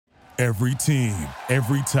Every team,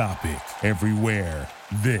 every topic, everywhere.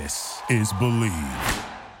 This is Believe.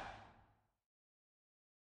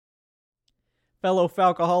 Fellow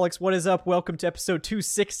Falcoholics, what is up? Welcome to episode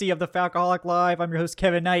 260 of the Falcoholic Live. I'm your host,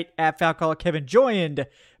 Kevin Knight, at Falcoholic Kevin, joined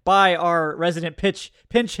by our resident pinch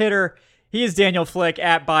hitter. He is Daniel Flick,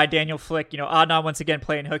 at by Daniel Flick. You know, Adnan once again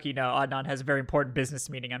playing hooky. No, Adnan has a very important business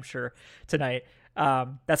meeting, I'm sure, tonight.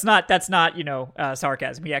 That's not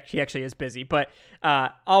sarcasm. He actually is busy, but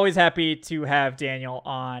always happy to have Daniel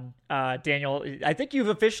on. Daniel, I think you've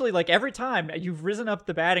officially, like, every time you've risen up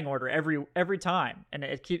the batting order every time, and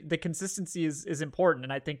the consistency is important.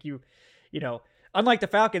 And I think you know, unlike the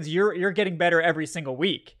Falcons, you're getting better every single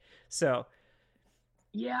week. So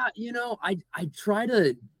yeah, I try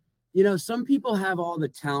to, some people have all the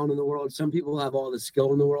talent in the world. Some people have all the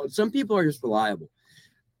skill in the world. Some people are just reliable.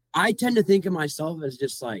 I tend to think of myself as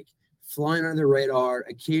just like flying under the radar,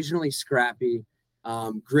 occasionally scrappy,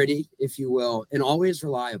 gritty, if you will, and always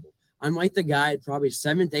reliable. I'm like the guy, probably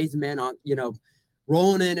seventh, eighth man on,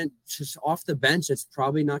 rolling in and just off the bench. It's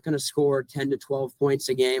probably not going to score 10 to 12 points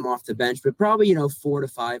a game off the bench, but probably, 4 to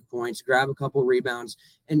 5 points, grab a couple rebounds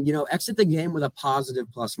and, exit the game with a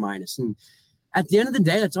positive plus minus. And at the end of the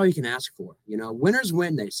day, that's all you can ask for. Winners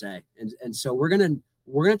win, they say. And so we're going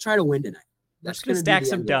to try to win tonight. That's going to stack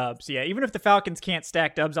some dubs. Yeah. Even if the Falcons can't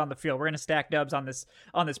stack dubs on the field, we're going to stack dubs on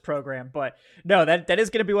this program. But no, that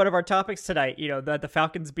is going to be one of our topics tonight. The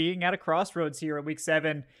Falcons being at a crossroads here in week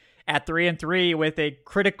 7 at 3-3 with a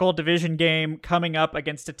critical division game coming up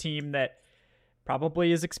against a team that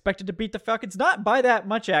probably is expected to beat the Falcons. Not by that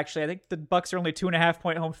much, actually. I think the Bucs are only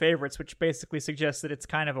 2.5-point home favorites, which basically suggests that it's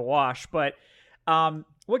kind of a wash. But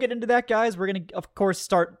we'll get into that, guys. We're going to, of course,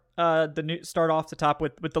 start off the top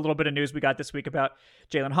with the little bit of news we got this week about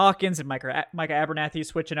Jalen Hawkins and Micah Abernathy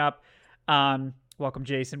switching up. Welcome,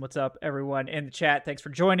 Jason. What's up, everyone in the chat? Thanks for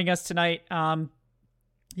joining us tonight.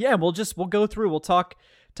 We'll go through. We'll talk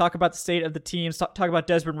about the state of the teams. Talk about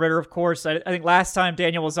Desmond Ridder, of course. I think last time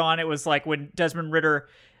Daniel was on, it was like when Desmond Ridder,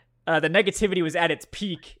 the negativity was at its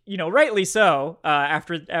peak. Rightly so.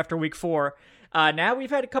 After week 4. Now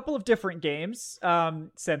we've had a couple of different games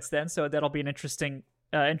since then, so that'll be an interested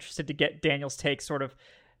to get Daniel's take, sort of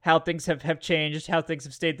how things have changed, how things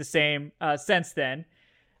have stayed the same since then.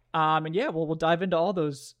 We'll dive into all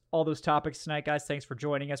those topics tonight, guys. Thanks for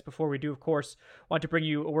joining us. Before we do, of course, want to bring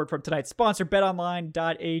you a word from tonight's sponsor,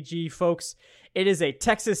 betonline.ag. Folks, it is a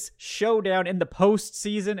Texas showdown in the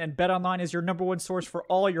postseason, and BetOnline is your number one source for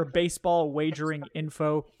all your baseball wagering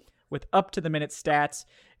info with up-to-the-minute stats,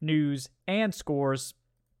 news, and scores.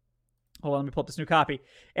 Hold on, let me pull up this new copy.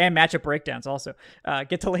 And matchup breakdowns also.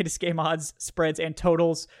 Get the latest game odds, spreads, and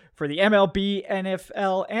totals for the MLB,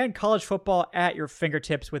 NFL, and college football at your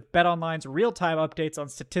fingertips with BetOnline's real-time updates on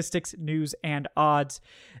statistics, news, and odds.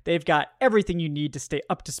 They've got everything you need to stay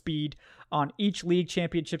up to speed on each league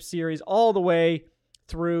championship series all the way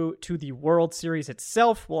through to the World Series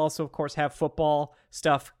itself. We'll also, of course, have football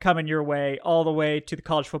stuff coming your way all the way to the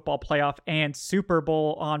college football playoff and Super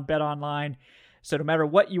Bowl on BetOnline. So no matter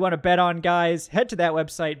what you want to bet on, guys, head to that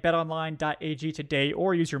website, betonline.ag today,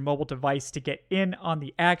 or use your mobile device to get in on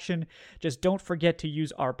the action. Just don't forget to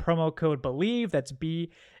use our promo code BELIEVE, that's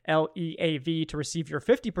BLEAV, to receive your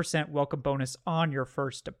 50% welcome bonus on your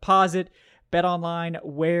first deposit. BetOnline,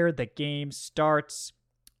 where the game starts.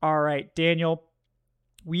 All right, Daniel,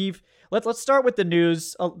 let's start with the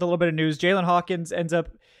news, the little bit of news. Jalen Hawkins ends up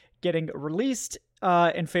getting released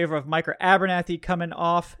in favor of Micah Abernathy coming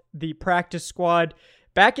off the practice squad.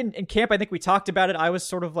 Back in camp, I think we talked about it. I was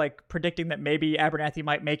sort of like predicting that maybe Abernathy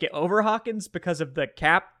might make it over Hawkins because of the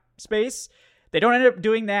cap space. They don't end up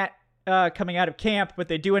doing that coming out of camp, but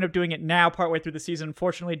they do end up doing it now partway through the season.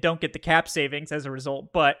 Unfortunately, don't get the cap savings as a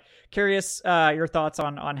result. But curious your thoughts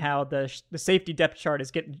on how the safety depth chart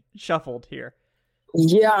is getting shuffled here.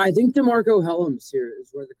 Yeah, I think DeMarco Hellams here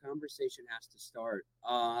is where the conversation has to start.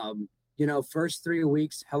 First 3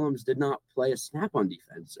 weeks, Hellams did not play a snap on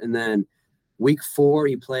defense. And then week 4,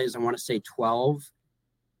 he plays, I want to say 12,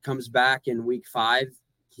 comes back in week 5.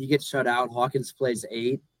 He gets shut out. Hawkins plays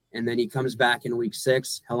 8. And then he comes back in week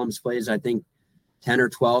 6. Hellams plays, I think, 10 or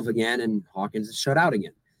 12 again, and Hawkins is shut out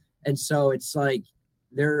again. And so it's like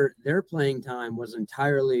their playing time was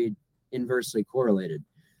entirely inversely correlated.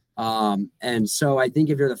 And so I think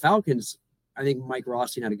if you're the Falcons, I think Mike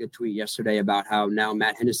Rothstein had a good tweet yesterday about how now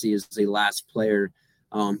Matt Hennessy is the last player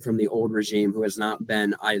from the old regime who has not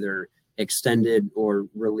been either extended or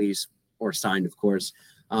released or signed, of course,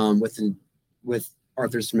 with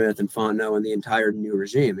Arthur Smith and Fontenot and the entire new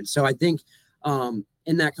regime. And so I think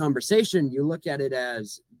in that conversation, you look at it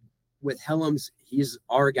as with Hellams, he's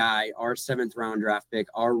our guy, our 7th round draft pick,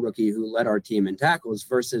 our rookie who led our team in tackles,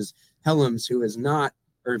 versus Hellams, who is not,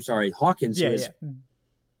 or sorry, Hawkins, who is,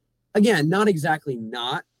 again, not exactly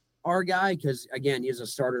not our guy, because, again, he was a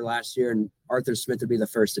starter last year, and Arthur Smith would be the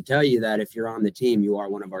first to tell you that if you're on the team, you are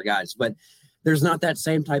one of our guys. But there's not that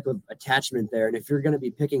same type of attachment there. And if you're going to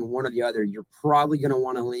be picking one or the other, you're probably going to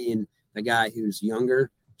want to lean the guy who's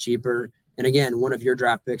younger, cheaper, and, again, one of your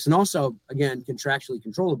draft picks. And also, again, contractually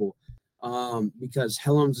controllable, because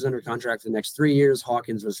Hellams is under contract for the next 3 years.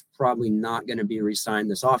 Hawkins was probably not going to be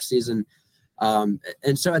re-signed this offseason.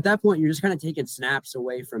 And so at that point, you're just kind of taking snaps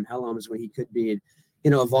away from Hellams when he could be,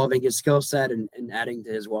 evolving his skill set and adding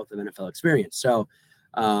to his wealth of NFL experience. So,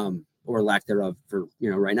 or lack thereof for,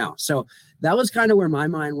 right now. So that was kind of where my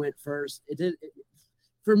mind went first.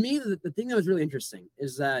 For me, the thing that was really interesting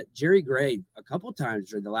is that Jerry Gray, a couple times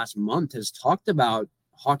during the last month, has talked about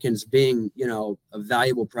Hawkins being, a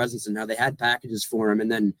valuable presence and how they had packages for him.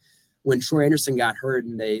 And then when Troy Anderson got hurt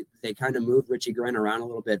and they kind of moved Richie Grant around a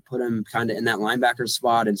little bit, put him kind of in that linebacker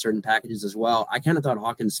spot in certain packages as well, I kind of thought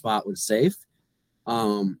Hawkins' spot was safe.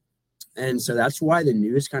 And so that's why the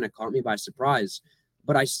news kind of caught me by surprise.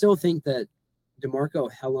 But I still think that DeMarco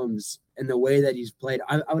Hellams and the way that he's played,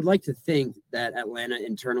 I would like to think that Atlanta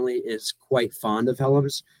internally is quite fond of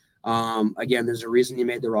Hellams. Again, there's a reason he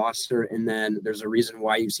made the roster, and then there's a reason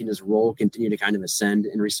why you've seen his role continue to kind of ascend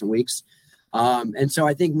in recent weeks. And so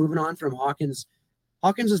I think moving on from Hawkins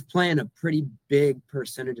is playing a pretty big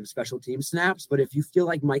percentage of special team snaps, but if you feel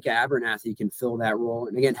like Micah Abernathy can fill that role,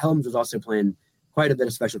 and again, Hellams was also playing quite a bit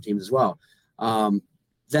of special teams as well,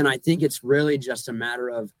 then I think it's really just a matter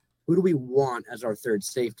of who do we want as our third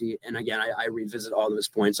safety. And again, I revisit all those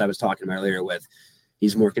points I was talking about earlier with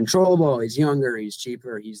he's more controllable, he's younger, he's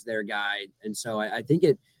cheaper, he's their guy. And so I think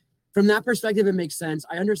from that perspective, it makes sense.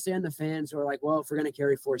 I understand the fans who are like, well, if we're going to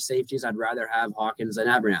carry 4 safeties, I'd rather have Hawkins than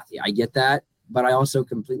Abernathy. I get that, but I also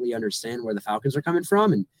completely understand where the Falcons are coming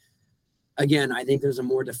from. And again, I think there's a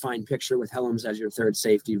more defined picture with Hellams as your third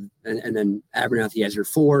safety and then Abernathy as your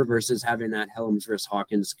 4 versus having that Hellams versus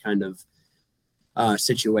Hawkins kind of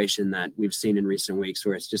situation that we've seen in recent weeks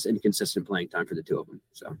where it's just inconsistent playing time for the two of them.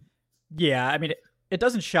 So, yeah, I mean, it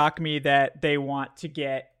doesn't shock me that they want to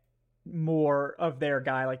get more of their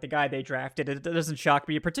guy, like the guy they drafted. It doesn't shock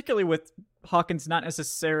me, particularly with Hawkins not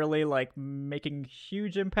necessarily like making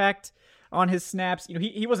huge impact on his snaps.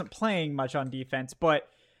 He wasn't playing much on defense, but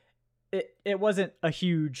it wasn't a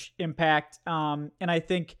huge impact. And I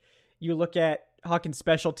think you look at Hawkins'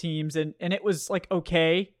 special teams and it was like,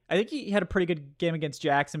 okay. I think he had a pretty good game against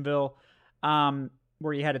Jacksonville,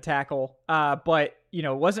 where he had a tackle, but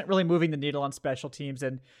wasn't really moving the needle on special teams.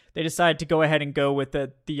 And they decided to go ahead and go with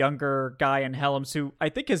the younger guy in Hellams, who I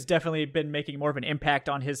think has definitely been making more of an impact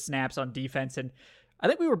on his snaps on defense. And I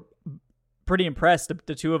think we were pretty impressed,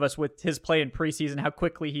 the two of us, with his play in preseason, how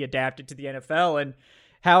quickly he adapted to the NFL and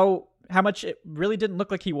how much it really didn't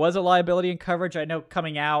look like he was a liability in coverage. I know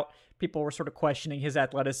coming out, people were sort of questioning his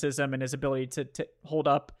athleticism and his ability to hold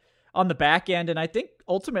up on the back end. And I think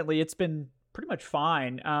ultimately it's been pretty much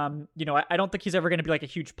fine. I don't think he's ever going to be like a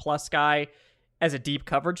huge plus guy as a deep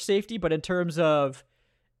coverage safety, but in terms of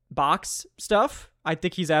box stuff, I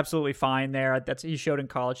think he's absolutely fine there. He showed in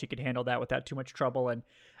college he could handle that without too much trouble. And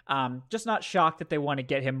just not shocked that they want to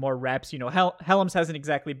get him more reps. Hellams hasn't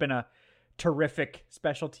exactly been a terrific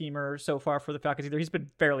special teamer so far for the Falcons either. He's been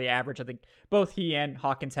fairly average. I think both he and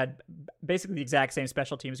Hawkins had basically the exact same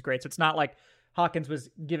special teams grade. So it's not like Hawkins was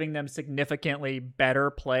giving them significantly better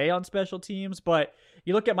play on special teams. But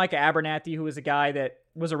you look at Micah Abernathy, who was a guy that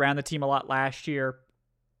was around the team a lot last year,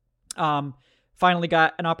 finally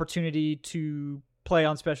got an opportunity to play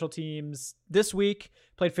on special teams this week,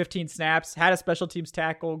 played 15 snaps, had a special teams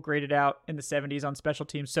tackle, graded out in the 70s on special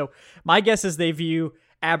teams. So my guess is they view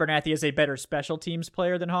Abernathy as a better special teams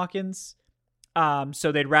player than Hawkins.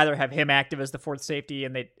 So they'd rather have him active as the 4th safety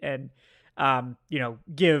and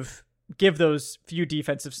give those few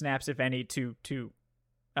defensive snaps, if any, to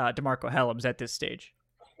DeMarco Hellams at this stage.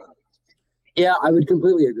 Yeah, I would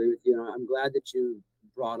completely agree with you. I'm glad that you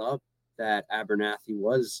brought up that Abernathy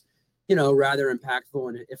was, rather impactful,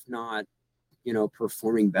 and if not,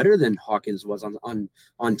 performing better than Hawkins was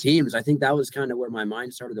on teams. I think that was kind of where my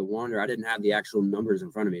mind started to wander. I didn't have the actual numbers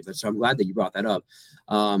in front of me, but so I'm glad that you brought that up,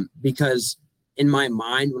 because in my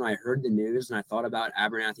mind, when I heard the news and I thought about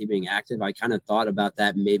Abernathy being active, I kind of thought about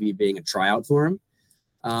that maybe being a tryout for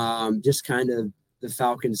him. Just kind of the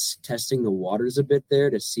Falcons testing the waters a bit there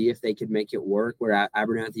to see if they could make it work, where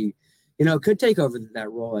Abernathy, could take over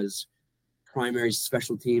that role as primary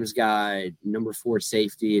special teams guy, number 4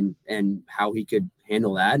 safety, and how he could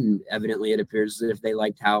handle that. And evidently it appears that if they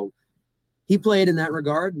liked how he played in that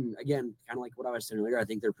regard. And again, kind of like what I was saying earlier, I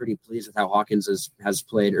think they're pretty pleased with how Hawkins has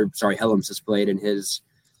played, or sorry, Helms has played in his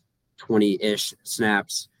 20-ish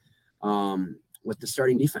snaps with the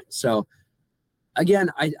starting defense. So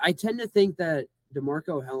again, I tend to think that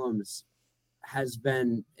DeMarco Helms has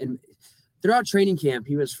been throughout training camp.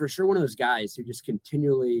 He was for sure one of those guys who just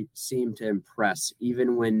continually seemed to impress,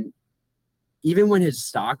 even when his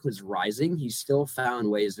stock was rising, he still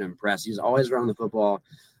found ways to impress. He's always around the football,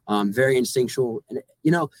 very instinctual. And,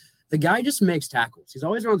 the guy just makes tackles. He's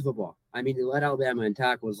always around the football. I mean, he led Alabama in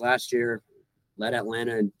tackles last year, led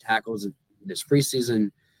Atlanta in tackles this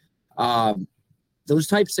preseason. Those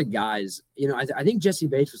types of guys, I think Jesse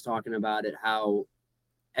Bates was talking about it, how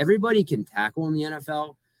everybody can tackle in the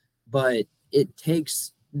NFL, but it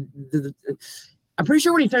takes I'm pretty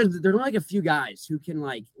sure what he said is that there are like a few guys who can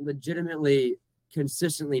like legitimately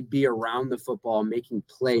consistently be around the football, making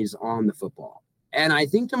plays on the football. And I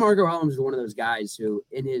think DeMarco Helms is one of those guys who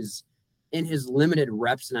in his limited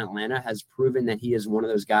reps in Atlanta has proven that he is one of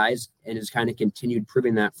those guys, and has kind of continued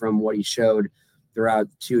proving that from what he showed throughout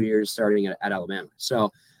 2 years starting at Alabama.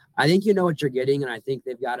 So I think you know what you're getting, and I think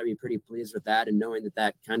they've got to be pretty pleased with that, and knowing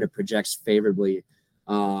that kind of projects favorably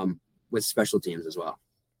with special teams as well.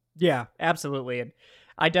 Yeah, absolutely. And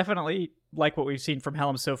I definitely like what we've seen from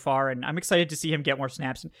Helms so far, and I'm excited to see him get more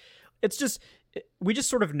snaps. And it's just, we just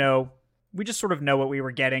sort of know what we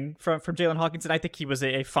were getting from Jalen Hawkins, and I think he was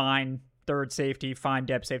a fine third safety, fine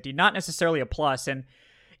depth safety, not necessarily a plus. And,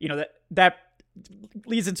 that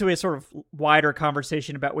leads into a sort of wider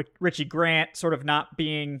conversation about Richie Grant sort of not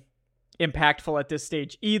being impactful at this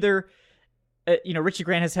stage either. Richie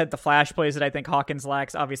Grant has had the flash plays that I think Hawkins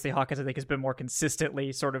lacks. Obviously, Hawkins, I think, has been more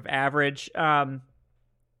consistently sort of average.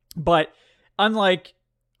 But unlike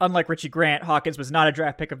Richie Grant, Hawkins was not a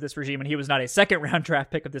draft pick of this regime, and he was not a second-round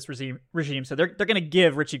draft pick of this regime. So they're going to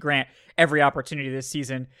give Richie Grant every opportunity this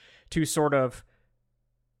season to sort of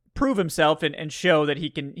prove himself and show that he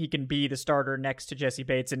can be the starter next to Jesse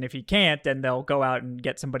Bates. And if he can't, then they'll go out and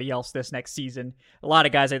get somebody else this next season. A lot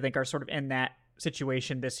of guys, I think, are sort of in that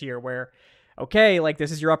situation this year where, okay, like,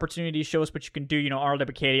 this is your opportunity, show us what you can do. Arnold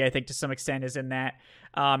Ebiketie, I think, to some extent is in that.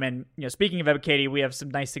 And speaking of Ebiketie, we have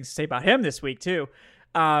some nice things to say about him this week too.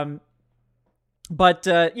 But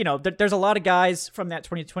there's a lot of guys from that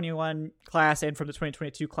 2021 class and from the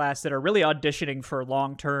 2022 class that are really auditioning for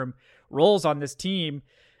long-term roles on this team.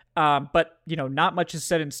 But not much is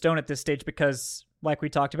set in stone at this stage, because like we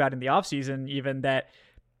talked about in the offseason, even, that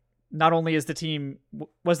not only was the team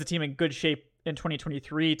in good shape in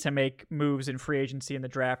 2023 to make moves in free agency in the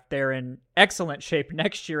draft, they're in excellent shape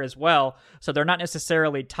next year as well. So they're not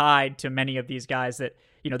necessarily tied to many of these guys that,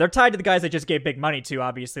 they're tied to the guys that just gave big money to,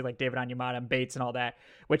 obviously, like David Onyemata and Bates and all that,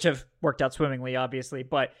 which have worked out swimmingly, obviously,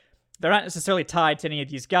 but they're not necessarily tied to any of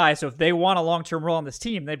these guys. So if they want a long-term role on this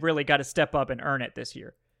team, they've really got to step up and earn it this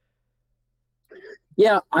year.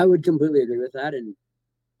 Yeah, I would completely agree with that. And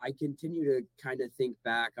I continue to kind of think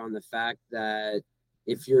back on the fact that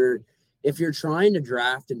if you're trying to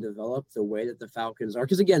draft and develop the way that the Falcons are,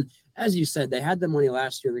 because again, as you said, they had the money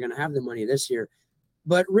last year, they're going to have the money this year.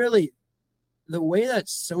 But really, the way that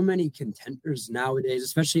so many contenders nowadays,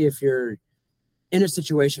 especially if you're in a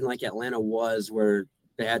situation like Atlanta was, where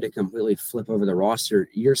they had to completely flip over the roster,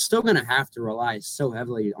 you're still going to have to rely so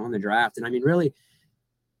heavily on the draft. And I mean, really,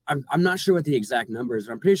 I'm not sure what the exact numbers,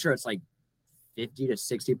 but I'm pretty sure it's like 50 to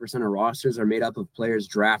 60% of rosters are made up of players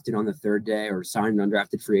drafted on the third day or signed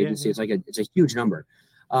undrafted free agency. Yeah. It's a huge number.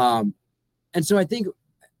 And so I think,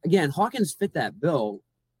 again, Hawkins fit that bill,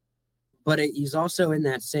 but he's also in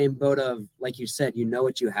that same boat of, like you said,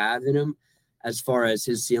 what you have in him as far as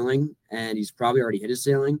his ceiling, and he's probably already hit his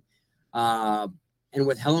ceiling. And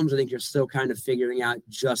with Helms, I think you're still kind of figuring out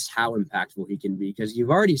just how impactful he can be, because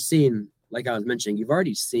you've already seen, like I was mentioning, you've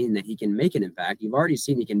already seen that he can make an impact. You've already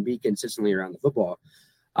seen he can be consistently around the football.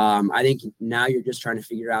 I think now you're just trying to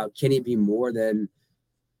figure out, can he be more than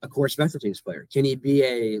a core special teams player? Can he be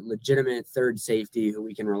a legitimate third safety who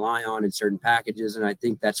we can rely on in certain packages? And I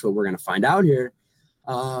think that's what we're going to find out here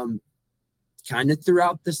kind of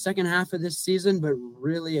throughout the second half of this season. But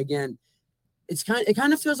really, again, it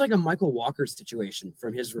kind of feels like a Michael Walker situation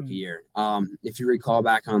from his rookie year. If you recall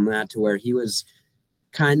back on that, to where he was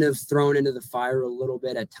kind of thrown into the fire a little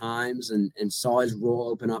bit at times and saw his role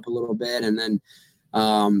open up a little bit, and then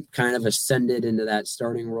kind of ascended into that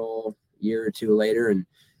starting role a year or two later. And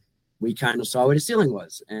we kind of saw what his ceiling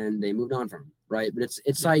was, and they moved on from him. Right. But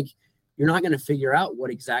it's like, you're not going to figure out what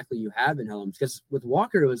exactly you have in Helms, because with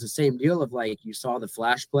Walker, it was the same deal of, like, you saw the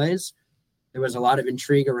flash plays. There was a lot of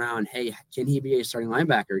intrigue around, hey, can he be a starting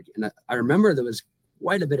linebacker? And I remember there was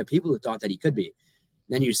quite a bit of people who thought that he could be.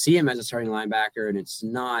 then you see him as a starting linebacker, and it's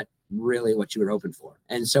not really what you were hoping for.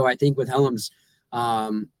 And so I think with Helms,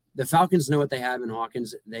 the Falcons know what they have in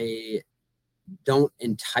Hawkins. They don't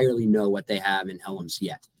entirely know what they have in Helms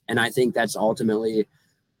yet. And I think that's ultimately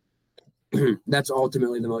the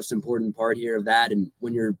most important part here of that. And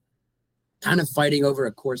when you're kind of fighting over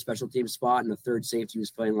a core special team spot and the third safety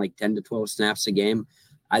who's playing like 10 to 12 snaps a game,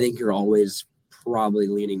 I think you're always probably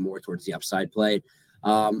leaning more towards the upside play.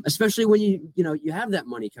 Especially when you have that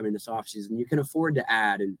money coming this offseason, you can afford to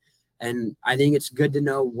add. And I think it's good to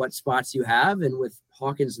know what spots you have. And with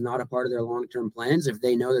Hawkins not a part of their long-term plans, if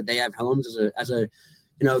they know that they have Helms as a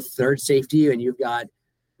third safety, and you've got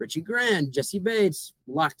Richie Grant, Jesse Bates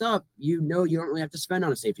locked up, you don't really have to spend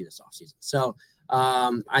on a safety this offseason. So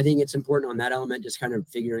I think it's important on that element, just kind of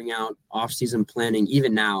figuring out offseason planning.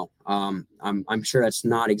 Even now, I'm sure that's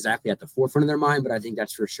not exactly at the forefront of their mind, but I think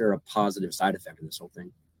that's for sure a positive side effect of this whole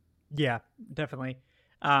thing. Yeah, definitely.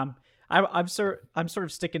 I'm sort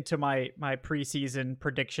of sticking to my preseason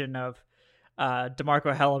prediction of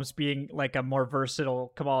DeMarco Helms being like a more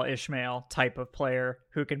versatile Kamal Ishmael type of player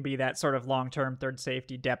who can be that sort of long-term third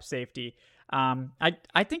safety, depth safety.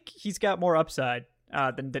 I think he's got more upside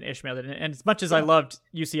than Ishmael did. And as much as I loved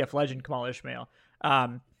UCF legend Kamal Ishmael,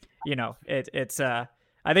 it's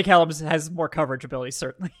I think Helms has more coverage ability,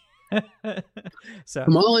 certainly. So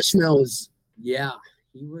Kamal Ishmael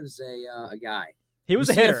he was a guy. He was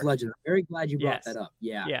UCF a hitter. Legend. I'm very glad you brought that up.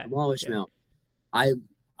 Yeah. Kamal Ishmael. Yeah.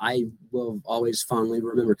 I will always fondly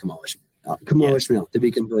remember Kamal Ishmael, to be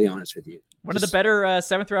completely honest with you. One of the better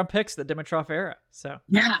 7th round picks of the Dimitrov era. So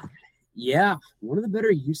yeah, one of the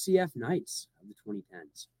better UCF Knights of the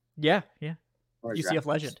 2010s. Yeah. UCF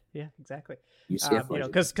legend. Yeah, exactly. UCF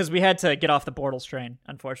legend. Because we had to get off the Bortles train,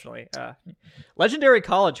 unfortunately. Legendary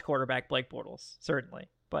college quarterback Blake Bortles, certainly.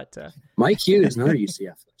 But Mike Hughes, another UCF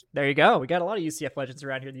legend. There you go. We got a lot of UCF legends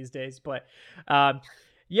around here these days. But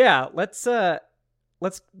let's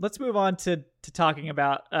move on to talking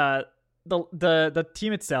about the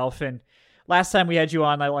team itself. And last time we had you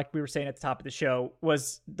on, like we were saying at the top of the show,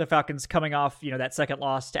 was the Falcons coming off that second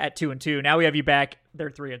loss at 2-2. Now we have you back. They're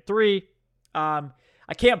 3-3. I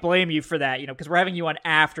can't blame you for that, because we're having you on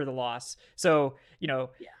after the loss. So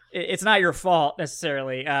it's not your fault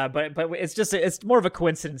necessarily, but it's more of a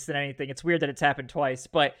coincidence than anything. It's weird that it's happened twice,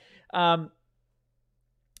 but I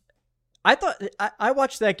thought I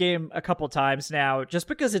watched that game a couple times now just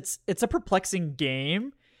because it's a perplexing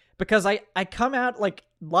game, because I come out like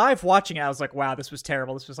live watching it. I was like, wow, this was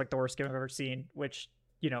terrible. This was like the worst game I've ever seen, which,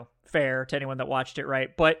 fair to anyone that watched it. Right.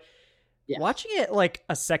 But watching it like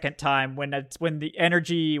a second time when the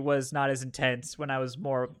energy was not as intense, when I was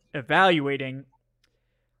more evaluating,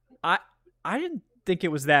 I didn't think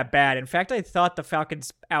it was that bad. In fact, I thought the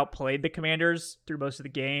Falcons outplayed the Commanders through most of the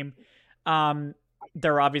game.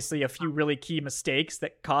 There are obviously a few really key mistakes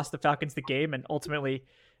that cost the Falcons the game, and ultimately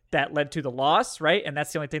that led to the loss, right? And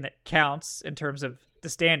that's the only thing that counts in terms of the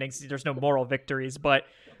standings. There's no moral victories, but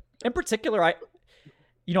in particular, I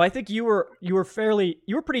think you were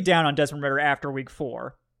pretty down on Desmond Ridder after week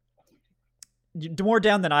 4. More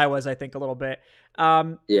down than I was, I think, a little bit.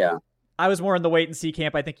 I was more in the wait and see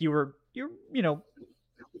camp. I think you're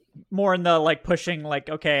more in the like pushing, like,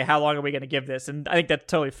 okay, how long are we going to give this? And I think that's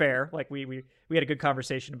totally fair. Like we had a good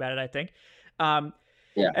conversation about it, I think.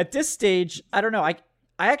 At this stage, I don't know. I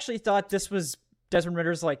actually thought this was Desmond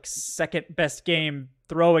Ridder's like second best game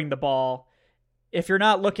throwing the ball. If you're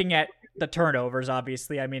not looking at the turnovers,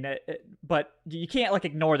 obviously, I mean, but you can't like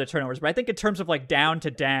ignore the turnovers. But I think in terms of like down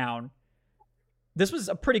to down, this was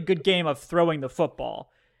a pretty good game of throwing the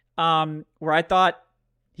football. Where I thought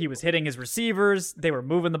he was hitting his receivers. They were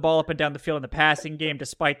moving the ball up and down the field in the passing game,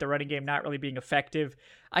 despite the running game not really being effective.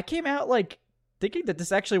 I came out like thinking that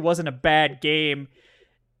this actually wasn't a bad game,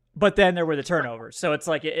 but then there were the turnovers. So it's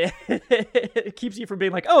like, it keeps you from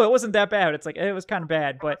being like, oh, it wasn't that bad. It's like, it was kind of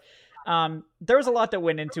bad, but there was a lot that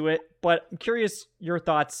went into it. But I'm curious your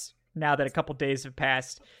thoughts now that a couple days have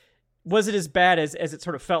passed. Was it as bad as it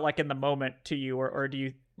sort of felt like in the moment to you, or do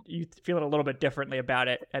you feel it a little bit differently about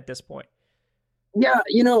it at this point? Yeah,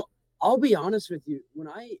 I'll be honest with you. When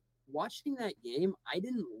watching that game, I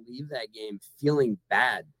didn't leave that game feeling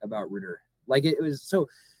bad about Ridder. Like it was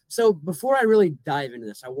so before I really dive into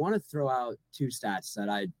this, I want to throw out 2 stats that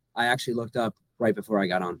I actually looked up right before I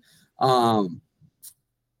got on.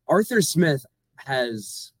 Arthur Smith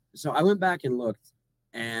so I went back and looked,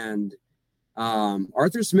 and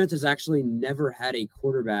Arthur Smith has actually never had a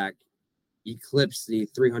quarterback eclipse the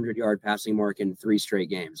 300-yard passing mark in 3 straight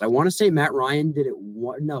games. I want to say Matt Ryan did it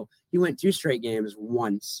he went 2 straight games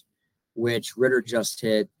once, which Ridder just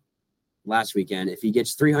hit last weekend. If he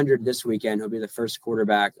gets 300 this weekend, he'll be the first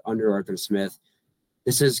quarterback under Arthur Smith.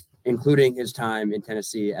 This is including his time in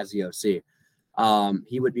Tennessee as the OC.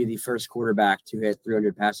 He would be the first quarterback to hit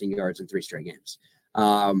 300 passing yards in 3 straight games.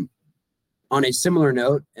 On a similar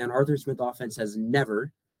note, an Arthur Smith offense has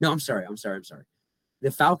never – no, I'm sorry.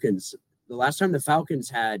 The Falcons, the last time the Falcons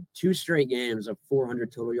had 2 straight games of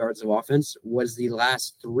 400 total yards of offense was the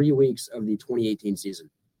last 3 weeks of the 2018 season.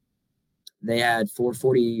 They had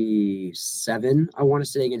 447, I want to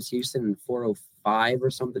say, against Houston, and 405 or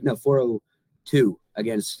something. No, 402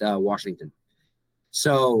 against Washington.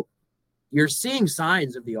 So you're seeing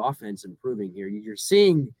signs of the offense improving here. You're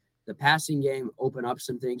seeing the passing game open up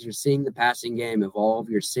some things. You're seeing the passing game evolve.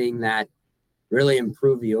 You're seeing that really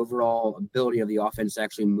improve the overall ability of the offense to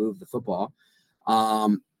actually move the football.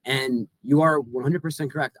 And you are 100%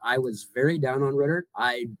 correct. I was very down on Ritter.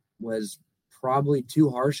 I was probably too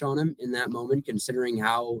harsh on him in that moment, considering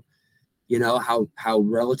how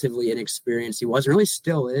relatively inexperienced he was, and really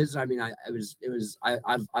still is. I mean,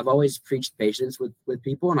 I've always preached patience with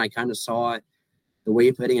people, and I kind of saw the way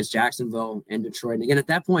he played against Jacksonville and Detroit. And again, at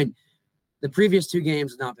that point, the previous 2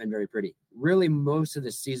 games have not been very pretty. Really, most of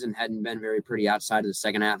the season hadn't been very pretty outside of the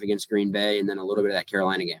second half against Green Bay and then a little bit of that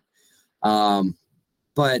Carolina game.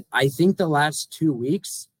 But I think the last 2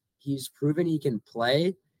 weeks, he's proven he can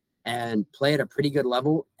play and play at a pretty good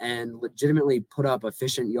level and legitimately put up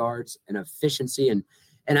efficient yards and efficiency and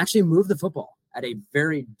actually move the football at a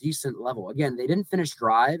very decent level. Again, they didn't finish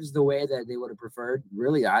drives the way that they would have preferred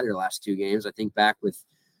really either last 2 games. I think back with,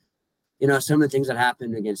 some of the things that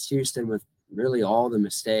happened against Houston with really all the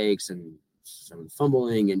mistakes and some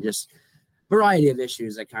fumbling and just variety of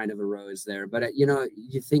issues that kind of arose there. But,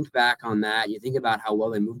 you think back on that, you think about how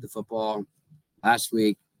well they moved the football last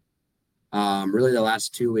week. Really the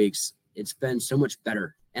last 2 weeks, it's been so much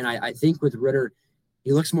better. And I think with Ritter,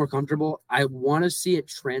 he looks more comfortable. I want to see it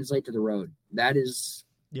translate to the road. That is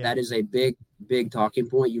a big, big talking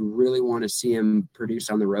point. You really want to see him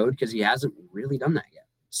produce on the road because he hasn't really done that yet.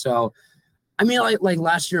 So, I mean, like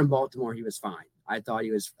last year in Baltimore, he was fine. I thought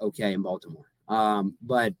he was okay in Baltimore.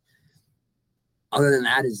 But other than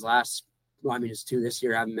that, his 2 this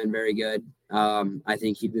year haven't been very good. I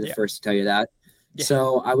think he'd be the first to tell you that. Yeah.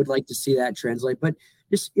 So I would like to see that translate. But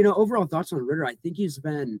just, overall thoughts on Ritter, I think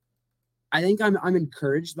I'm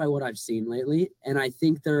encouraged by what I've seen lately. And I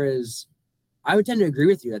think I would tend to agree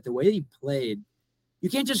with you that the way he played, you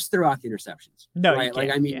can't just throw out the interceptions. No, right?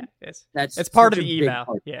 It's part of the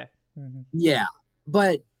eval. Yeah. Mm-hmm. Yeah.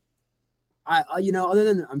 But other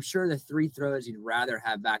than I'm sure the 3 throws you'd rather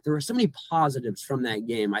have back, there were so many positives from that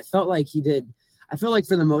game. I felt like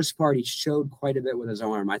for the most part, he showed quite a bit with his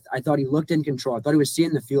arm. I thought he looked in control. I thought he was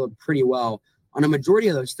seeing the field pretty well on a majority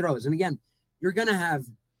of those throws. And again, you're going to have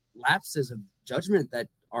lapses of judgment that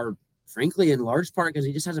are frankly in large part because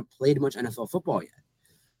he just hasn't played much NFL football yet.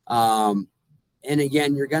 And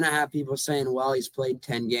again, you're going to have people saying, well, he's played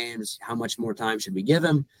 10 games. How much more time should we give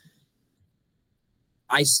him?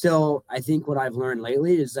 I think what I've learned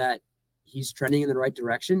lately is that he's trending in the right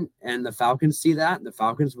direction, and the Falcons see that, and the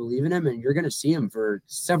Falcons believe in him, and you're going to see him for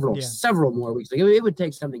several more weeks. Like it would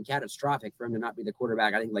take something catastrophic for him to not be the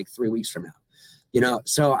quarterback, I think, like 3 weeks from now.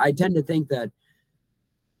 So I tend to think that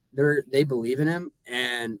they believe in him,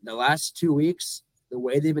 and the last 2 weeks, the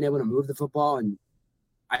way they've been able to move the football, and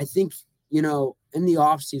I think, in the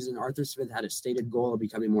offseason, Arthur Smith had a stated goal of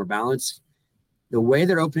becoming more balanced. The way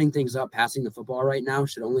they're opening things up, passing the football right now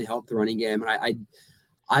should only help the running game. And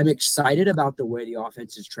I'm excited about the way the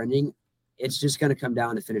offense is trending. It's just going to come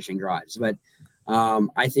down to finishing drives. But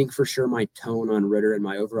I think for sure my tone on Ritter and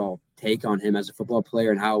my overall take on him as a football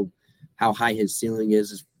player and how high his ceiling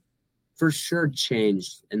is for sure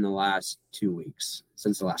changed in the last 2 weeks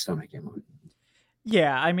since the last time I came on.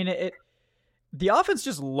 Yeah, I mean, the offense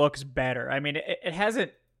just looks better. I mean, it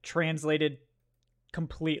hasn't translated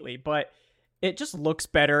completely, but it just looks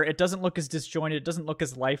better. It doesn't look as disjointed. It doesn't look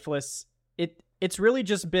as lifeless. It's really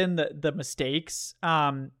just been the mistakes.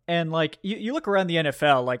 And like you look around the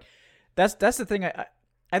NFL, like that's the thing.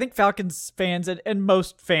 I think Falcons fans and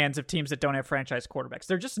most fans of teams that don't have franchise quarterbacks,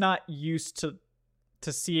 they're just not used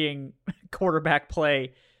to seeing quarterback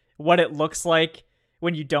play, what it looks like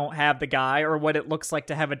when you don't have the guy or what it looks like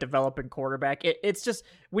to have a developing quarterback. It's just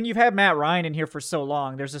when you've had Matt Ryan in here for so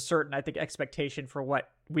long, there's a certain, I think, expectation for what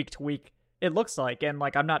week to week it looks like. And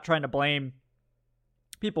like, I'm not trying to blame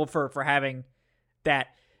people for having that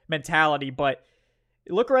mentality, but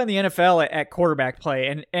look around the NFL at quarterback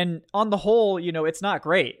play and on the whole, it's not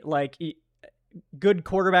great. Like good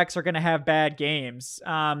quarterbacks are going to have bad games.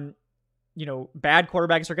 Bad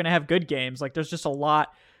quarterbacks are going to have good games. Like there's just a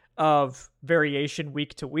lot of variation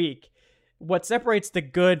week to week. what separates the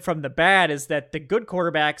good from the bad is that the good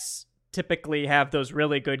quarterbacks typically have those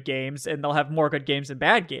really good games, and they'll have more good games than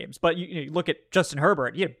bad games. But you look at Justin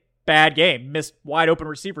Herbert. He had a bad game, missed wide open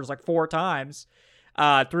receivers like 4 times,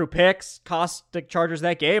 threw picks, cost the Chargers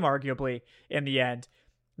that game arguably in the end.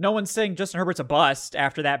 No one's saying Justin Herbert's a bust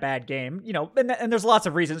after that bad game, and there's lots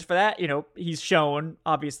of reasons for that. He's shown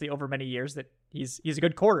obviously over many years that he's a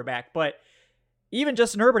good quarterback, but even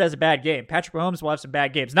Justin Herbert has a bad game. Patrick Mahomes will have some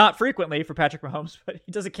bad games, not frequently for Patrick Mahomes, but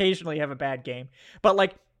he does occasionally have a bad game. But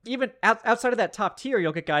like, even outside of that top tier,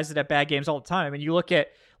 you'll get guys that have bad games all the time. And you look at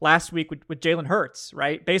last week with Jalen Hurts,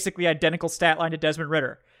 right? Basically identical stat line to Desmond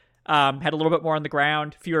Ridder. Had a little bit more on the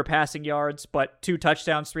ground, fewer passing yards, but 2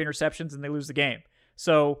 touchdowns, 3 interceptions, and they lose the game.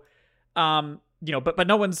 So, but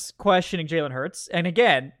no one's questioning Jalen Hurts. And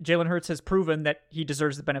again, Jalen Hurts has proven that he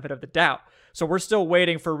deserves the benefit of the doubt. So we're still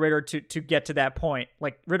waiting for Ridder to get to that point.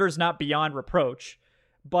 Like, Ridder's not beyond reproach,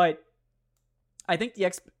 but I think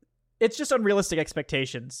it's just unrealistic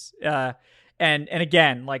expectations. And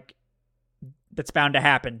again, like, that's bound to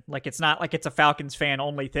happen. Like, it's not like it's a Falcons fan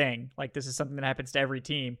only thing. Like, this is something that happens to every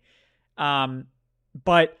team.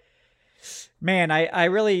 But man, I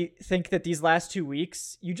really think that these last 2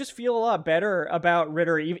 weeks, you just feel a lot better about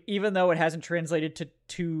Ridder, even though it hasn't translated to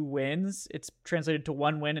 2 wins. It's translated to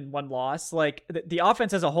 1 win and 1 loss. Like, the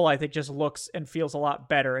offense as a whole, I think, just looks and feels a lot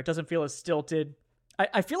better. It doesn't feel as stilted.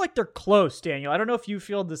 I feel like they're close, Daniel. I don't know if you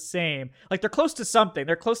feel the same. Like, they're close to something.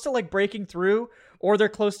 They're close to like breaking through, or they're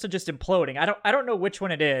close to just imploding. I don't know which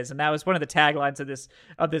one it is, and that was one of the taglines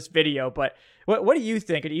of this video. But what do you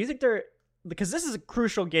think? Do you think they're, because this is a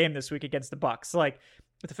crucial game this week against the Bucs. Like,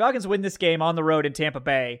 if the Falcons win this game on the road in Tampa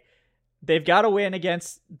Bay, they've got to win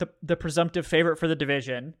against the presumptive favorite for the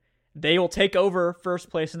division. They will take over first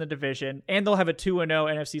place in the division, and they'll have a 2-0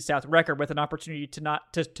 NFC South record with an opportunity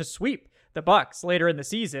to sweep the Bucs later in the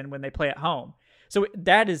season when they play at home. So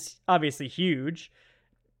that is obviously huge.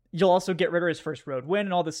 You'll also get Ridder his first road win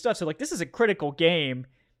and all this stuff. So like, this is a critical game,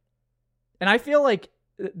 and I feel like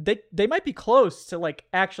they might be close to like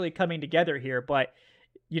actually coming together here, but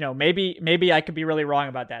maybe I could be really wrong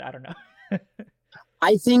about that. I don't know.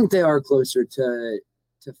 I think they are closer to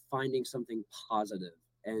finding something positive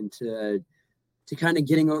and to kind of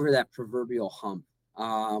getting over that proverbial hump.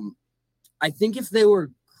 I think if they were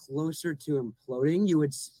closer to imploding,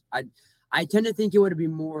 I tend to think it would be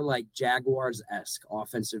more like Jaguars-esque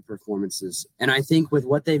offensive performances. And I think with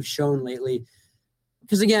what they've shown lately,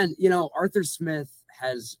 because again, Arthur Smith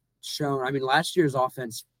has shown, last year's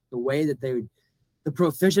offense, the way that the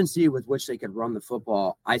proficiency with which they could run the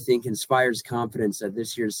football, I think inspires confidence that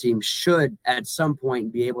this year's team should at some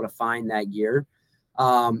point be able to find that gear.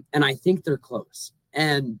 And I think they're close.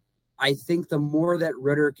 And I think the more that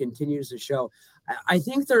Ridder continues to show, I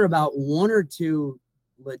think they're about 1 or 2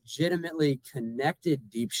 legitimately connected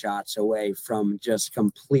deep shots away from just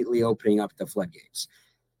completely opening up the floodgates.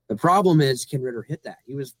 The problem is, can Ridder hit that?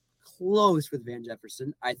 He was close with Van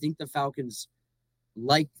Jefferson. I think the Falcons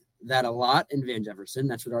like that a lot in Van Jefferson.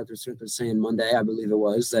 That's what Arthur Smith was saying Monday, I believe it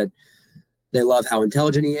was, that they love how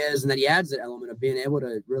intelligent he is and that he adds that element of being able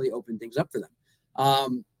to really open things up for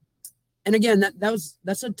them. And again,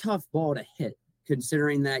 that's a tough ball to hit,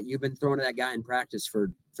 considering that you've been throwing to that guy in practice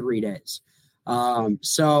for 3 days.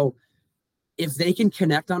 So if they can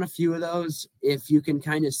connect on a few of those, if you can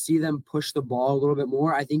kind of see them push the ball a little bit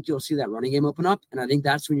more, I think you'll see that running game open up. And I think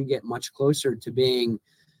that's when you get much closer to being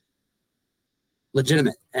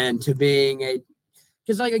legitimate and to being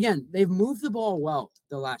because like, again, they've moved the ball well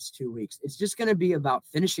the last 2 weeks. It's just going to be about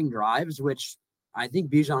finishing drives, which I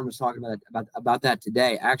think Bijan was talking about that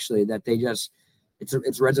today, actually, that they just,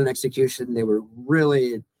 it's red zone execution. They were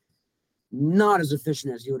really not as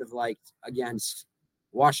efficient as you would have liked against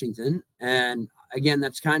Washington. And again,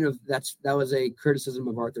 that was a criticism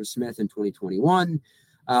of Arthur Smith in 2021,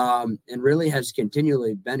 and really has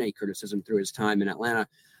continually been a criticism through his time in Atlanta.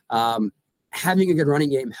 Having a good running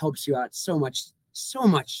game helps you out so much,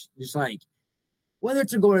 just like, whether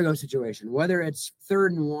it's a go-to-go situation, whether it's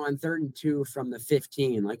 3rd and 1, 3rd and 2 from the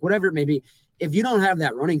 15, like whatever it may be, if you don't have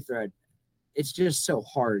that running thread, it's just so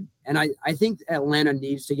hard. And I think Atlanta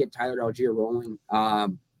needs to get Tyler Algier rolling.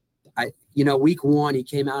 Week 1, he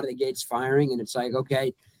came out of the gates firing, and it's like,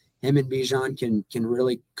 okay, him and Bijan can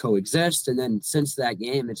really coexist. And then since that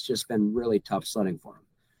game, it's just been really tough sledding for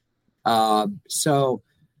him. So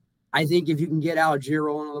I think if you can get Algier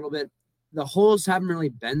rolling a little bit, the holes haven't really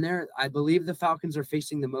been there. I believe the Falcons are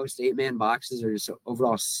facing the most 8-man boxes or just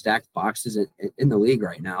overall stacked boxes in the league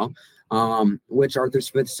right now, which Arthur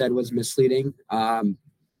Smith said was misleading. And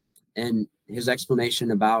his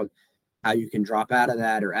explanation about how you can drop out of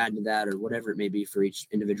that or add to that or whatever it may be for each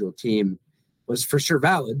individual team was for sure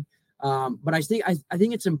valid. But I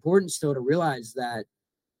think it's important still to realize that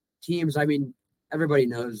teams, I mean, everybody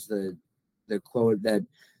knows the quote that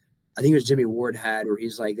I think it was Jimmy Ward had, where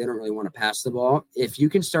he's like, they don't really want to pass the ball. If you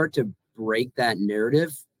can start to break that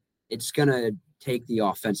narrative, it's going to take the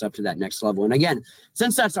offense up to that next level. And again,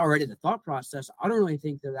 since that's already the thought process, I don't really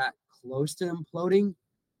think they're that close to imploding,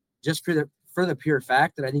 just for the pure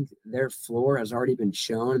fact that I think their floor has already been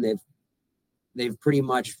shown. They've pretty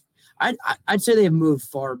much, I'd say they've moved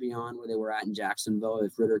far beyond where they were at in Jacksonville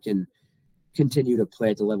if Ritter can continue to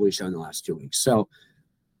play at the level he's shown in the last 2 weeks. So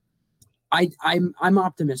I'm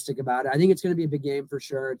optimistic about it. I think it's going to be a big game for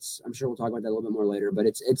sure. I'm sure we'll talk about that a little bit more later, but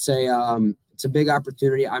it's a big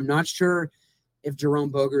opportunity. I'm not sure if Jerome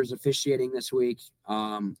Boger is officiating this week.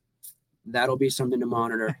 That'll be something to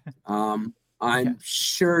monitor. I'm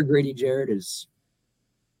sure Grady Jarrett is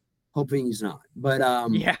hoping he's not, but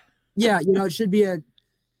it should be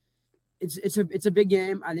it's a big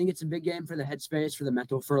game. I think it's a big game for the headspace, for the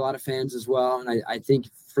mental, for a lot of fans as well. And I think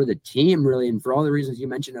for the team really, and for all the reasons you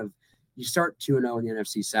mentioned of, you start 2-0 in the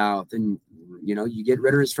NFC South, and you get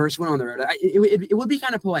Ritter his first win on the road. It would be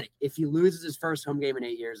kind of poetic if he loses his first home game in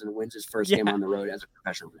 8 years and wins his first game on the road as a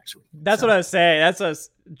professional next week. That's what I was saying. That's what I was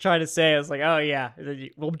trying to say. I was like, oh yeah,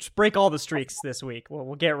 we'll just break all the streaks this week.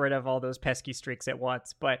 We'll get rid of all those pesky streaks at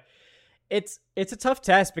once. But it's a tough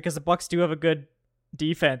test because the Bucs do have a good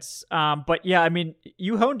defense. But yeah, I mean,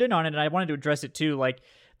 you honed in on it, and I wanted to address it too. Like,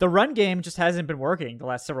 the run game just hasn't been working the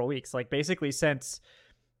last several weeks. Like, basically since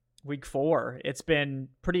week 4, it's been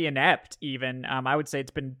pretty inept even. I would say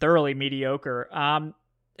it's been thoroughly mediocre.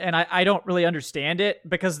 And I don't really understand it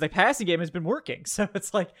because the passing game has been working. So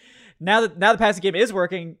it's like, now the passing game is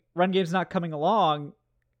working, run game's not coming along.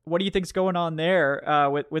 What do you think's going on there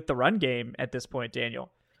with the run game at this point,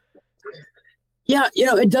 Daniel? Yeah,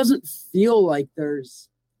 it doesn't feel like there's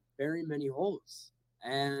very many holes.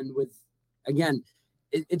 And again,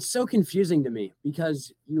 it's so confusing to me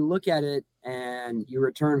because you look at it and you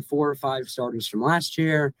return 4 or 5 starters from last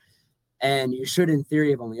year, and you should, in theory,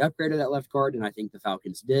 have only upgraded that left guard, and I think the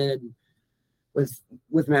Falcons did, with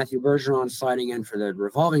Matthew Bergeron sliding in for the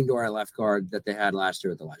revolving door at left guard that they had last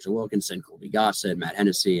year with Elijah Wilkinson, Colby Gossett, Matt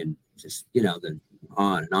Hennessy, and just, the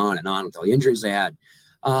on and on and on with all the injuries they had.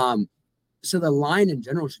 So the line in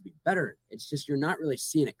general should be better. It's just you're not really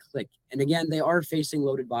seeing it click. And again, they are facing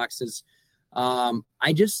loaded boxes.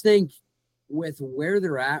 I just think with where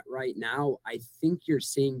they're at right now, I think you're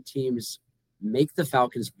seeing teams make the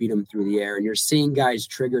Falcons beat them through the air, and you're seeing guys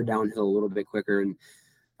trigger downhill a little bit quicker.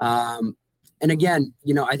 And again,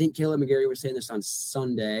 I think Caleb McGarry was saying this on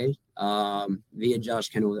Sunday via Josh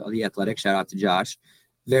Kendall of The Athletic. Shout out to Josh,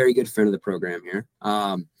 very good friend of the program here.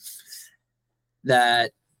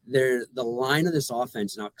 That the line of this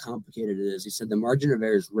offense and how complicated it is. He said the margin of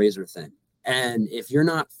error is razor thin. And if you're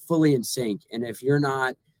not fully in sync, and if you're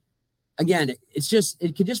not, again,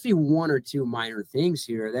 it could just be 1 or 2 minor things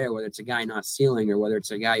here or there, whether it's a guy not sealing or whether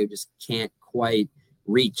it's a guy who just can't quite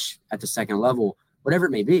reach at the second level, whatever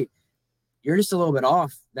it may be. You're just a little bit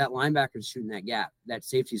off. That linebacker's shooting that gap, that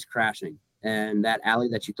safety's crashing, and that alley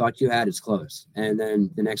that you thought you had is closed. And then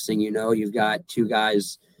the next thing you know, you've got 2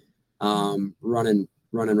 guys running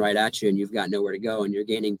right at you, and you've got nowhere to go, and you're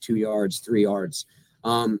gaining 2 yards, 3 yards.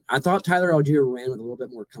 I thought Tyler Algier ran with a little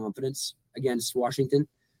bit more confidence against Washington.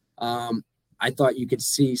 I thought you could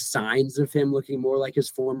see signs of him looking more like his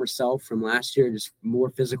former self from last year, just more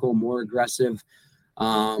physical, more aggressive.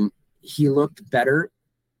 He looked better.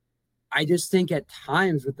 I just think at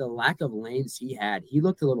times with the lack of lanes he had, he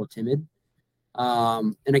looked a little timid.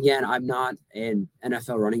 And again, I'm not an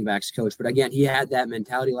NFL running backs coach, but again, he had that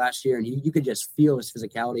mentality last year, and you could just feel his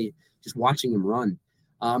physicality just watching him run.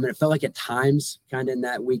 And it felt like at times, kind of in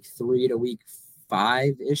that week 3 to week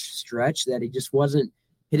 5-ish stretch, that he just wasn't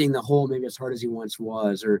hitting the hole maybe as hard as he once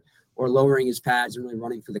was, or lowering his pads and really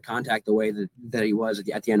running for the contact the way that he was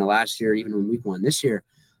at the end of last year, even in week 1 this year.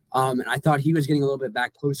 And I thought he was getting a little bit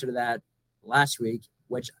back closer to that last week,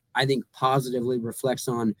 which I think positively reflects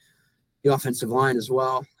on the offensive line as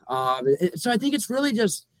well. So I think it's really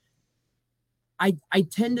just, I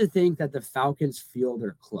tend to think that the Falcons feel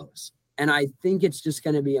they're close. And I think it's just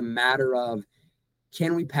going to be a matter of,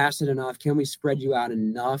 can we pass it enough? Can we spread you out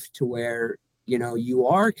enough to where, you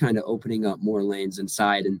are kind of opening up more lanes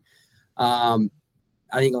inside? And I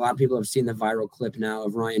think a lot of people have seen the viral clip now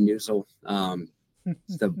of Ryan Newsel,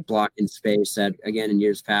 the block in space that, again, in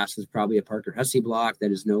years past was probably a Parker Hesse block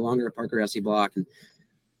that is no longer a Parker Hesse block. And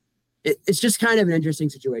it's just kind of an interesting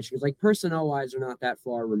situation because, like, personnel-wise, they're not that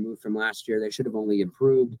far removed from last year. They should have only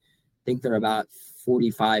improved. I think they're about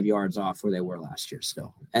 45 yards off where they were last year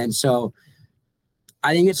still. And so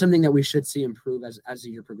I think it's something that we should see improve as the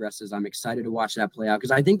year progresses. I'm excited to watch that play out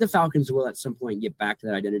because I think the Falcons will at some point get back to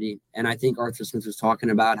that identity. And I think Arthur Smith was talking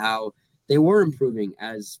about how they were improving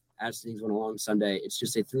as things went along Sunday. It's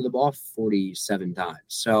just they threw the ball 47 times.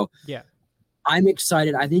 So yeah, I'm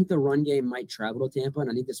excited. I think the run game might travel to Tampa, and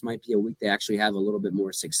I think this might be a week they actually have a little bit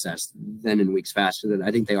more success than in weeks past. So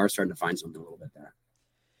I think they are starting to find something a little bit there.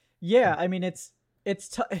 Yeah, I mean it's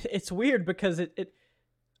weird because it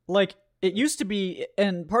like it used to be,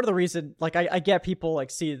 and part of the reason, like I get people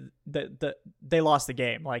like see that they lost the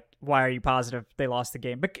game. Like, why are you positive they lost the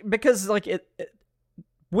game? Because like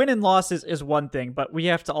win and loss is one thing, but we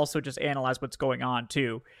have to also just analyze what's going on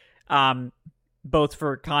too, both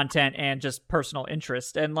for content and just personal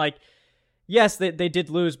interest. And like, yes, they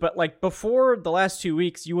did lose, but like before the last 2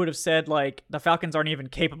 weeks, you would have said like the Falcons aren't even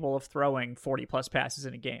capable of throwing 40 plus passes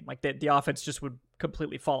in a game. Like the offense just would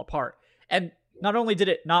completely fall apart. And not only did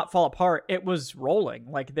it not fall apart, it was rolling.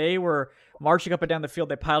 Like they were marching up and down the field.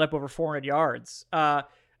 They piled up over 400 yards,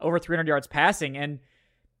 over 300 yards passing. And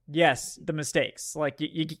yes, the mistakes, like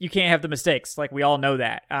you can't have the mistakes. Like we all know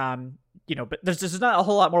that, but there's just not a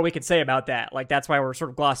whole lot more we can say about that. Like that's why we're sort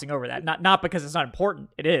of glossing over that. Not because it's not important.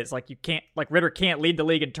 It is. Like you can't, like Ritter can't lead the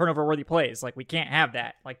league in turnover worthy plays. Like we can't have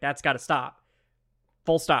that. Like that's got to stop.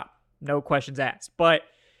 Full stop. No questions asked. But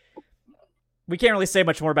we can't really say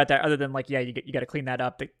much more about that other than like, yeah, you got to clean that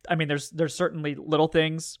up. I mean, there's certainly little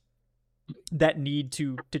things that need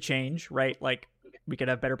to change, right? Like we could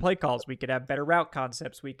have better play calls. We could have better route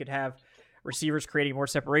concepts. We could have receivers creating more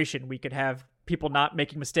separation. We could have people not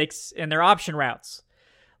making mistakes in their option routes,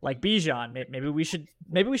 like Bijan. Maybe we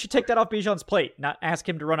should take that off Bijan's plate, not ask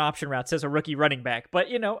him to run option routes as a rookie running back. But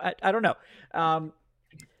I don't know.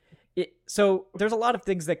 So there's a lot of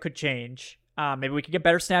things that could change. Maybe we could get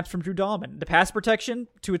better snaps from Drew Dahlman. The pass protection,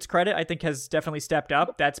 to its credit, I think has definitely stepped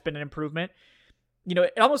up. That's been an improvement.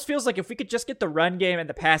 It almost feels like if we could just get the run game and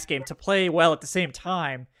the pass game to play well at the same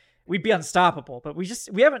time, we'd be unstoppable. But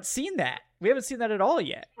we haven't seen that. We haven't seen that at all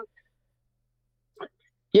yet.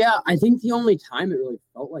 Yeah, I think the only time it really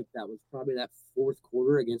felt like that was probably that fourth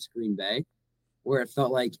quarter against Green Bay, where it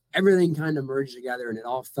felt like everything kind of merged together and it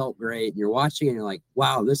all felt great. And you're watching and you're like,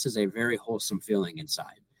 wow, this is a very wholesome feeling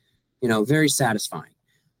inside. Very satisfying.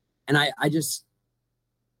 And I just,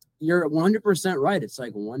 you're 100% right. It's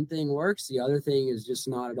like one thing works, the other thing is just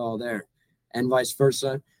not at all there, and vice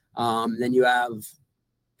versa. Then you have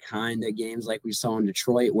kind of games like we saw in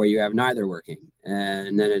Detroit where you have neither working,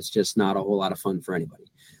 and then it's just not a whole lot of fun for anybody.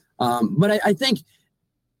 But I think,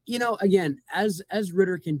 again, as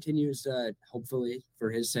Ritter continues to, hopefully for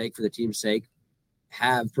his sake, for the team's sake,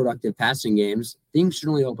 have productive passing games, things should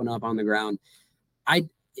only open up on the ground.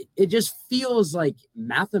 It just feels like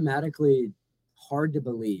mathematically hard to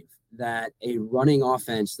believe that a running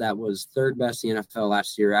offense that was third best in the NFL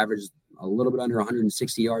last year, averaged a little bit under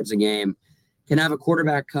 160 yards a game, can have a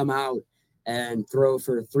quarterback come out and throw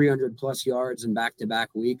for 300 plus yards in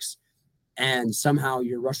back-to-back weeks, and somehow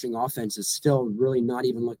your rushing offense is still really not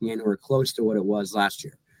even looking anywhere close to what it was last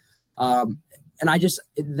year. And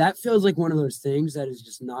that feels like one of those things that is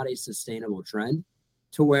just not a sustainable trend,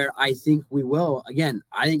 to where I think we will, again,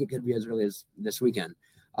 I think it could be as early as this weekend,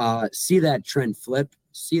 see that trend flip,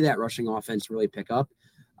 see that rushing offense really pick up.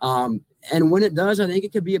 And when it does, I think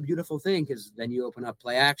it could be a beautiful thing, because then you open up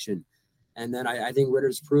play action. And then I think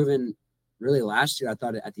Ritter's proven really last year, I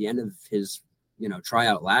thought at the end of his,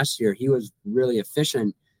 tryout last year, he was really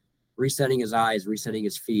efficient, resetting his eyes, resetting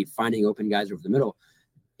his feet, finding open guys over the middle.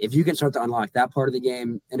 If you can start to unlock that part of the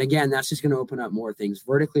game, and again, that's just going to open up more things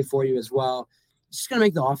vertically for you as well. It's just going to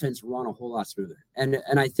make the offense run a whole lot smoother. And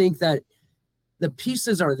I think that the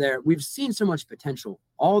pieces are there. We've seen so much potential.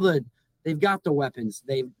 They've got the weapons.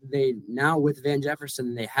 They now, with Van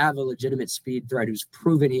Jefferson, they have a legitimate speed threat who's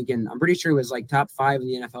proven he can. I'm pretty sure he was like top 5 in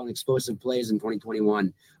the NFL in explosive plays in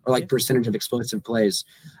 2021, or like percentage of explosive plays.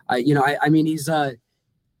 I mean, he's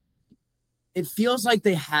it feels like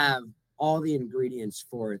they have all the ingredients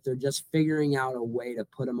for it. They're just figuring out a way to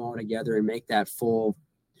put them all together and make that full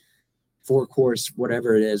 4-course,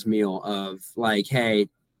 whatever it is, meal of like, hey,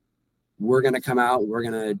 we're going to come out, we're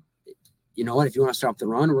going to, if you want to stop the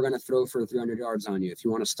run, we're going to throw for 300 yards on you. If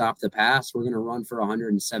you want to stop the pass, we're going to run for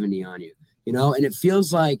 170 on you, and it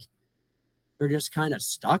feels like they're just kind of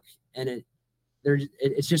stuck, and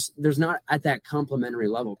it's just, there's not at that complementary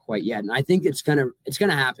level quite yet. And I think it's going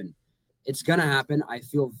to happen. It's going to happen. I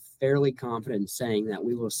feel fairly confident in saying that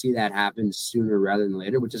we will see that happen sooner rather than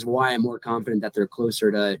later, which is why I'm more confident that they're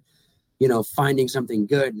closer to, finding something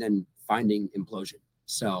good than finding implosion.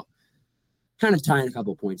 So kind of tying a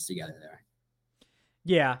couple points together there.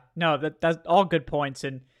 Yeah, no, that's all good points.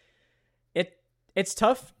 And it's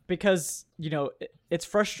tough because, it's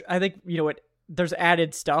frustrating. I think, there's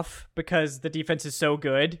added stuff because the defense is so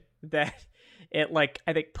good that it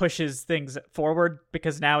I think pushes things forward,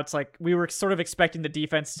 because now it's like we were sort of expecting the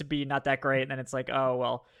defense to be not that great. And then it's like, oh,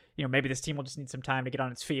 well, maybe this team will just need some time to get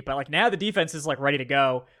on its feet. But now the defense is ready to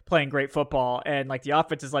go, playing great football, and the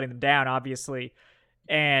offense is letting them down, obviously.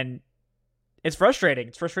 And it's frustrating.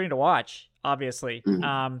 It's frustrating to watch, obviously.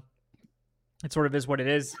 Mm-hmm. It sort of is what it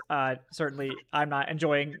is. Certainly, I'm not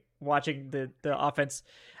enjoying watching the offense.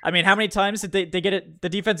 I mean, how many times did they get it? The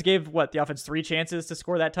defense gave the offense 3 chances to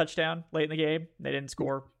score that touchdown late in the game. They didn't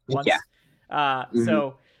score once. Yeah.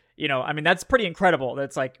 So, I mean, that's pretty incredible.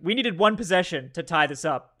 That's we needed 1 possession to tie this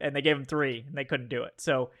up, and they gave them 3, and they couldn't do it.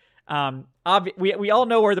 So, we all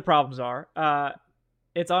know where the problems are.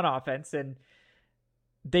 It's on offense, and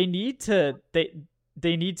they need to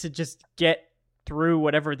just get through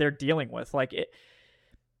whatever they're dealing with. I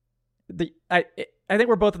think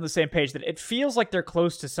we're both on the same page that it feels like they're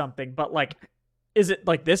close to something, but is it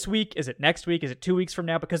this week? Is it next week? Is it 2 weeks from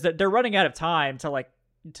now? Because they're running out of time to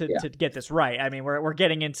to get this right. I mean, we're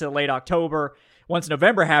getting into late October. Once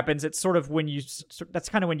November happens, it's sort of that's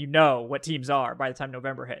kind of when you know what teams are by the time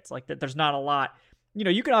November hits. There's not a lot.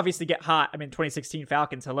 You can obviously get hot. I mean, 2016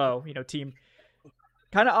 Falcons, team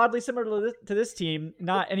kind of oddly similar to this team,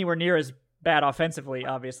 not anywhere near as bad offensively,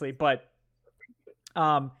 obviously, but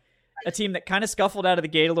a team that kind of scuffled out of the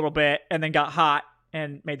gate a little bit and then got hot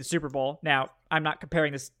and made the Super Bowl. Now, I'm not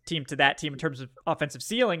comparing this team to that team in terms of offensive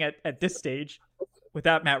ceiling at this stage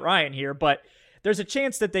without Matt Ryan here, but there's a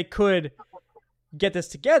chance that they could get this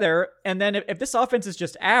together. And then if this offense is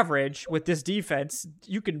just average with this defense,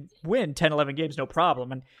 you can win 10, 11 games, no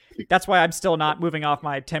problem. And that's why I'm still not moving off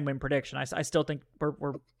my 10-win prediction. I still think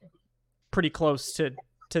we're pretty close to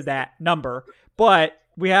that number, but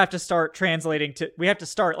we have to start playing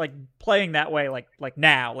that way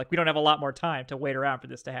now. We don't have a lot more time to wait around for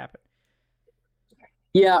this to happen.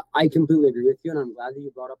 Yeah, I completely agree with you, and I'm glad that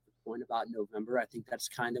you brought up the point about November. I think that's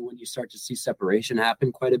kind of when you start to see separation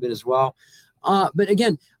happen quite a bit as well. But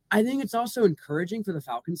again, I think it's also encouraging for the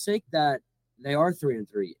Falcons' sake that they are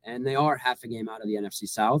 3-3 and they are half a game out of the NFC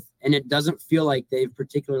South, and it doesn't feel like they've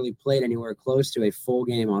particularly played anywhere close to a full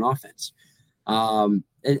game on offense.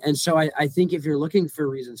 And so I think if you're looking for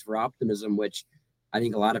reasons for optimism, which I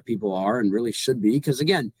think a lot of people are and really should be, because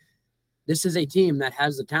again, this is a team that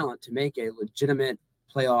has the talent to make a legitimate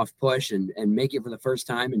playoff push and make it for the first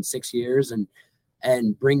time in 6 years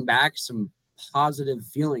and bring back some positive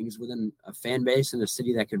feelings within a fan base in a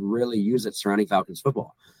city that could really use it surrounding Falcons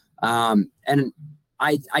football. And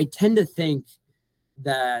I tend to think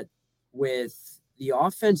that with the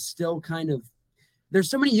offense still there's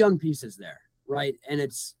so many young pieces there. Right. And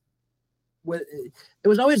it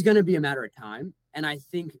was always going to be a matter of time. And I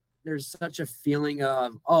think there's such a feeling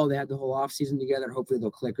of, they had the whole offseason together. Hopefully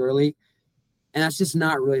they'll click early. And that's just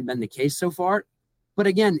not really been the case so far. But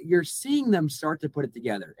again, you're seeing them start to put it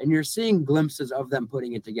together, and you're seeing glimpses of them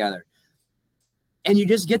putting it together. And you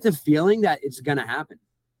just get the feeling that it's going to happen.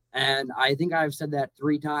 And I think I've said that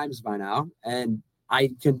 3 times by now. And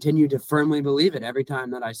I continue to firmly believe it every time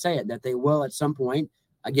that I say it, that they will at some point,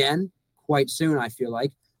 again, quite soon, I feel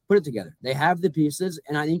like, put it together. They have the pieces,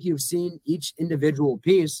 and I think you've seen each individual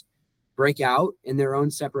piece break out in their own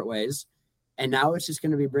separate ways, and now it's just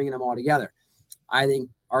going to be bringing them all together. I think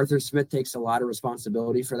Arthur Smith takes a lot of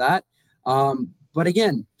responsibility for that. But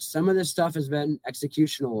again, some of this stuff has been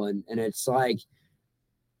executional, and it's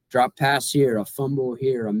drop pass here, a fumble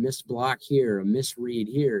here, a missed block here, a misread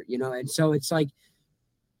here, and so it's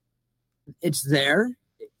it's there.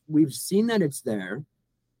 We've seen that it's there.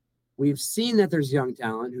 We've seen that there's young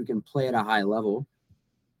talent who can play at a high level.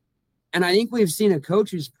 And I think we've seen a coach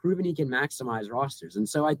who's proven he can maximize rosters. And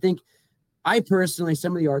so I think I personally,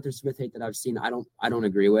 some of the Arthur Smith hate that I've seen, I don't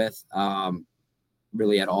agree with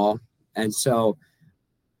really at all. And so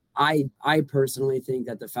I personally think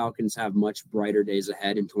that the Falcons have much brighter days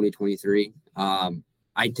ahead in 2023.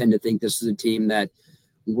 I tend to think this is a team that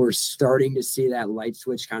we're starting to see that light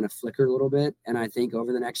switch kind of flicker a little bit. And I think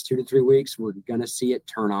over the next 2 to 3 weeks, we're going to see it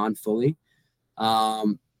turn on fully.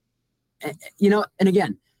 And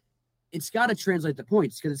again, it's got to translate the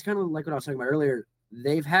points, because it's kind of like what I was talking about earlier.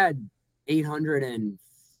 They've had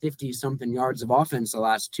 850 something yards of offense the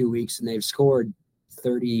last 2 weeks, and they've scored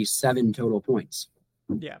 37 total points.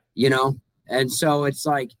 Yeah. And so it's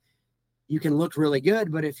you can look really good,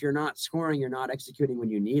 but if you're not scoring, you're not executing when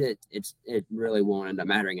you need it, it really won't end up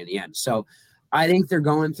mattering in the end. So I think they're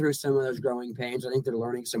going through some of those growing pains. I think they're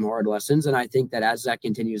learning some hard lessons. And I think that as that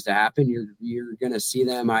continues to happen, you're going to see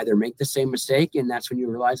them either make the same mistake, and that's when you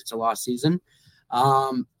realize it's a lost season,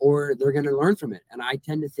 or they're going to learn from it. And I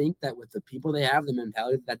tend to think that with the people they have, the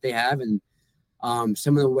mentality that they have, and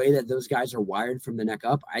some of the way that those guys are wired from the neck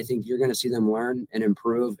up, I think you're going to see them learn and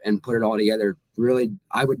improve and put it all together. Really,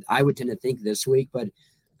 I would tend to think this week, but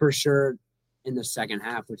for sure in the second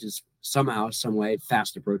half, which is somehow, some way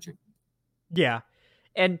fast approaching. Yeah.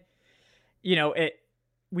 And,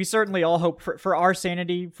 we certainly all hope for our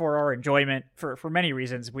sanity, for our enjoyment, for many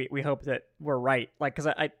reasons. We hope that we're right. Like, cause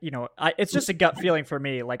I it's just a gut feeling for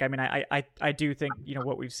me. Like, I mean, I do think,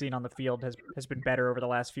 what we've seen on the field has been better over the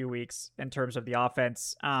last few weeks in terms of the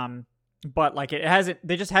offense. But like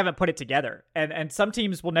they just haven't put it together. And some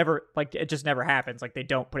teams will never, like, it just never happens. Like, they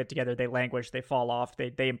don't put it together. They languish, they fall off,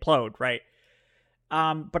 they implode. Right.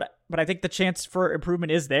 But I think the chance for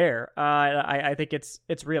improvement is there. I think it's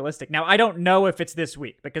realistic. Now, I don't know if it's this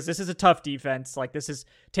week because this is a tough defense. Like,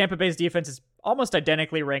 Tampa Bay's defense is almost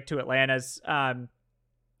identically ranked to Atlanta's.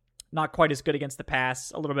 Not quite as good against the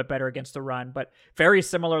pass, a little bit better against the run, but very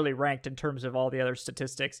similarly ranked in terms of all the other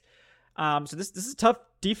statistics. So this is a tough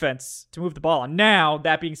defense to move the ball on. Now,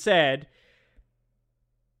 that being said,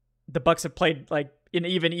 the Bucs have played like an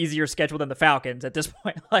even easier schedule than the Falcons at this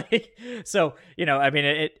point. Like, so, I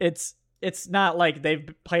mean, it's not like they've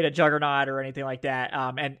played a juggernaut or anything like that.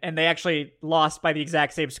 And they actually lost by the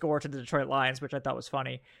exact same score to the Detroit Lions, which I thought was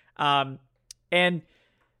funny. And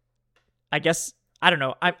I guess, I don't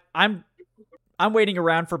know. I'm waiting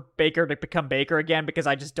around for Baker to become Baker again because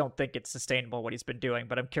I just don't think it's sustainable what he's been doing.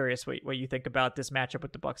 But I'm curious what you think about this matchup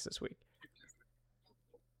with the Bucs this week.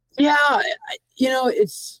 Yeah,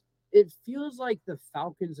 it feels like the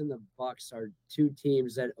Falcons and the Bucs are two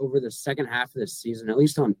teams that over the second half of the season, at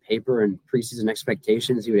least on paper and preseason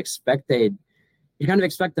expectations, you kind of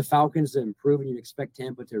expect the Falcons to improve and you'd expect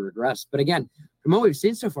Tampa to regress. But again, from what we've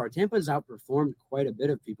seen so far, Tampa's outperformed quite a bit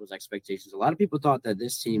of people's expectations. A lot of people thought that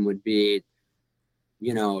this team would be,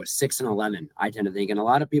 6-11, I tend to think. And a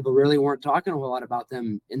lot of people really weren't talking a whole lot about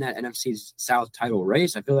them in that NFC South title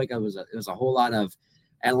race. I feel like it was a whole lot of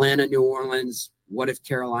Atlanta, New Orleans. What if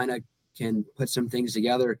Carolina can put some things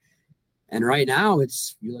together? And right now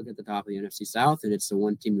you look at the top of the NFC South and it's the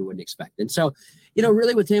one team you wouldn't expect. And so,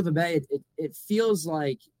 really with Tampa Bay, it feels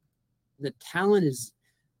like the talent is,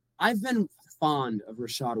 I've been fond of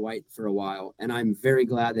Rachaad White for a while, and I'm very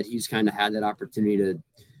glad that he's kind of had that opportunity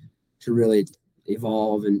to really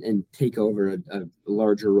evolve and take over a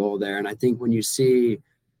larger role there. And I think when you see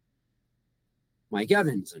Mike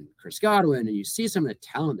Evans and Chris Godwin and you see some of the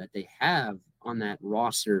talent that they have on that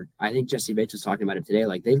roster, I think Jesse Bates was talking about it today.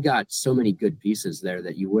 Like, they've got so many good pieces there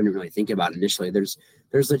that you wouldn't really think about initially. There's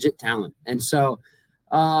legit talent. And so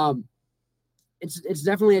it's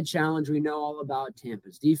definitely a challenge. We know all about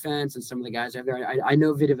Tampa's defense and some of the guys out there. I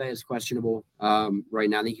know Vita Vea is questionable right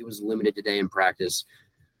now. I think he was limited today in practice.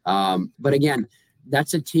 But again,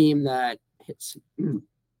 that's a team that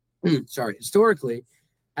historically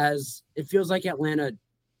it feels like Atlanta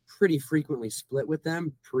pretty frequently split with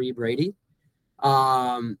them pre-Brady.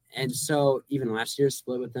 And so even last year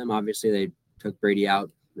split with them. Obviously they took Brady out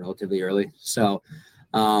relatively early. So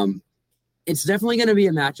it's definitely going to be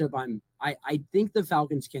a matchup. I think the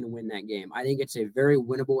Falcons can win that game. I think it's a very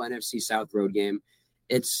winnable NFC South road game.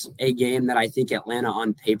 It's a game that I think Atlanta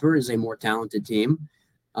on paper is a more talented team.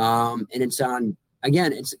 And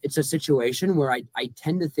it's a situation where I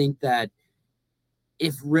tend to think that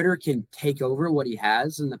if Ritter can take over what he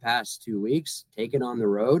has in the past 2 weeks, take it on the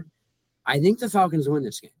road, I think the Falcons win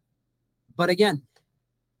this game. But again,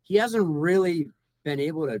 he hasn't really been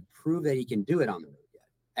able to prove that he can do it on the road yet.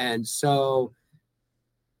 And so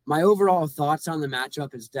my overall thoughts on the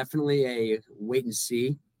matchup is definitely a wait and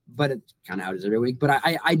see, but it's kind of how it is every week. But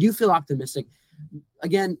I do feel optimistic.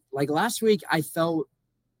 Again, like last week, I felt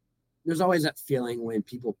there's always that feeling when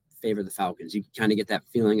people favor the Falcons. You kind of get that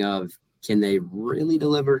feeling of, can they really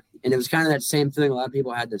deliver? And it was kind of that same feeling a lot of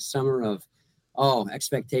people had this summer of,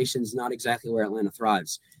 expectations not exactly where Atlanta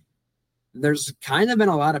thrives. There's kind of been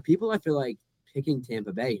a lot of people, I feel like, picking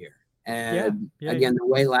Tampa Bay here. And again, the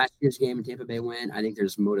way last year's game in Tampa Bay went, I think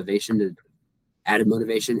there's added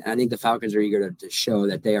motivation. And I think the Falcons are eager to show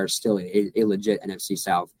that they are still a legit NFC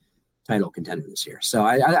South title contender this year. So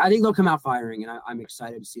I think they'll come out firing, and I'm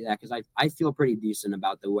excited to see that because I feel pretty decent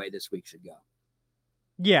about the way this week should go.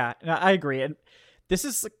 Yeah, I agree. And this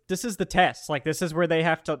is the test. Like, this is where they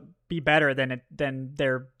have to be better than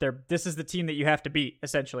they're this is the team that you have to beat,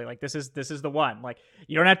 essentially. Like, this is the one. Like,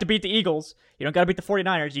 you don't have to beat the Eagles. You don't got to beat the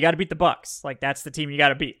 49ers. You got to beat the Bucs. Like, that's the team you got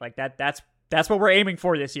to beat. Like, that's what we're aiming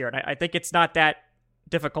for this year. And I think it's not that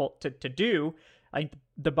difficult to do. I think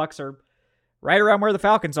the Bucs are right around where the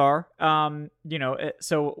Falcons are.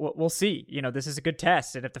 So we'll see. This is a good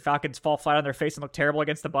test, and if the Falcons fall flat on their face and look terrible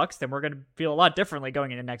against the Bucs, then we're going to feel a lot differently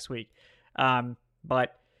going into next week.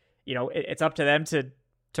 But it's up to them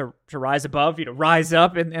to rise above, rise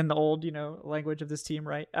up in the old language of this team,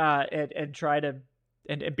 right? And try to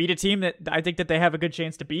and beat a team that I think that they have a good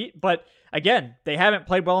chance to beat. But again, they haven't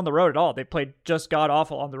played well on the road at all. They played just god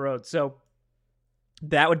awful on the road, so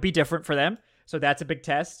that would be different for them. So that's a big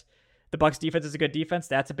test. The Bucs defense is a good defense.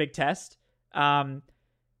 That's a big test.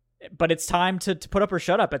 But it's time to put up or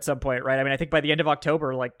shut up at some point, right? I mean, I think by the end of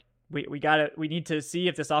October, like we need to see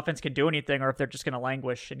if this offense can do anything or if they're just going to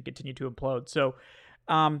languish and continue to implode. So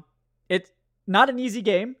it's not an easy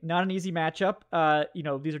game, not an easy matchup.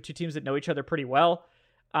 These are two teams that know each other pretty well.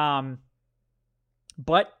 But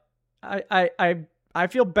I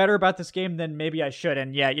feel better about this game than maybe I should.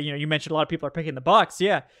 And yeah, you mentioned a lot of people are picking the Bucs.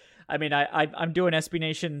 Yeah. I mean, I'm doing SB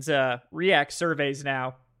Nation's React surveys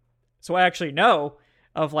now. So I actually know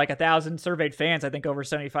of like 1,000 surveyed fans. I think over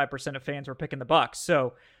 75% of fans were picking the Bucs.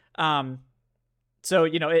 So,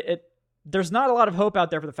 there's not a lot of hope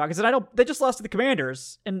out there for the Falcons. And they just lost to the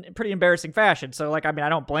Commanders in pretty embarrassing fashion. So I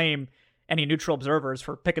don't blame any neutral observers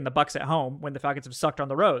for picking the Bucs at home when the Falcons have sucked on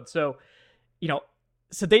the road. So,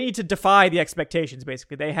 so they need to defy the expectations,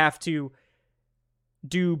 basically. They have to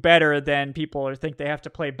do better than people or think they have to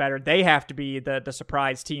play better. They have to be the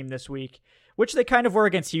surprise team this week, which they kind of were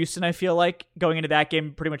against Houston. I feel like going into that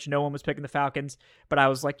game, pretty much no one was picking the Falcons, but I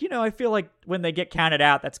was like, I feel like when they get counted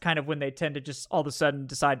out, that's kind of when they tend to just all of a sudden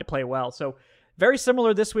decide to play well. So very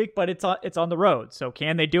similar this week, but it's on the road. So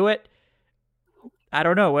can they do it? I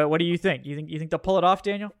don't know. What do you think? You think they'll pull it off,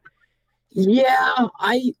 Daniel? Yeah,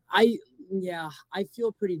 I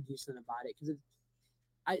feel pretty decent about it because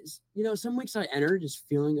some weeks I enter just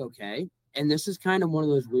feeling okay, and this is kind of one of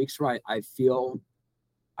those weeks where I feel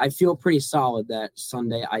pretty solid that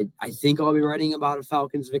Sunday. I think I'll be writing about a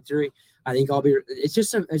Falcons victory. I think I'll be. It's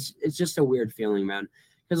just a weird feeling, man.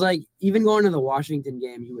 Because like even going to the Washington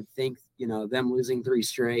game, you would think them losing 3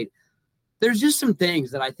 straight. There's just some things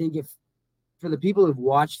that I think for the people who've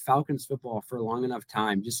watched Falcons football for a long enough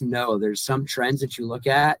time, just know there's some trends that you look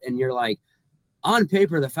at and you're like, on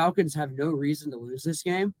paper, the Falcons have no reason to lose this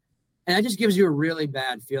game. And that just gives you a really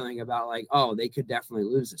bad feeling about like, oh, they could definitely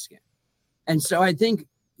lose this game. And so I think,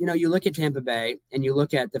 you look at Tampa Bay and you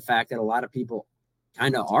look at the fact that a lot of people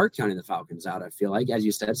kind of are counting the Falcons out. I feel like, as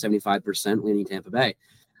you said, 75% leaning Tampa Bay.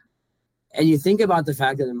 And you think about the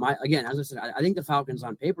fact that, again, as I said, I think the Falcons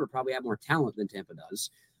on paper probably have more talent than Tampa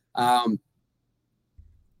does.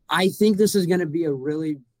 I think this is going to be a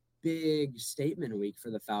really big statement week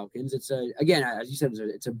for the Falcons. It's again, as you said,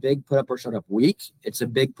 it's a big put up or shut up week. It's a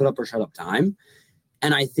big put up or shut up time.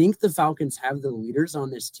 And I think the Falcons have the leaders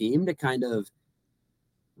on this team to kind of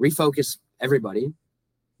refocus everybody,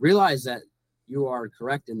 realize that you are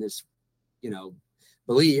correct in this,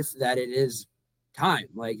 belief that it is time.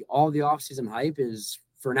 Like all the offseason hype is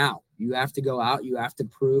for now. You have to go out. You have to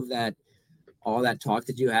prove that all that talk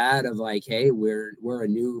that you had of like, hey, we're a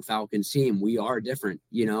new Falcons team. We are different.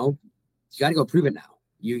 You got to go prove it now.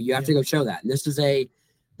 You have to go show that. And this is a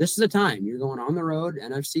time. You're going on the road,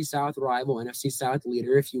 NFC South rival, NFC South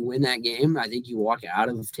leader. If you win that game, I think you walk out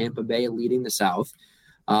of Tampa Bay leading the South,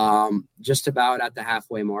 just about at the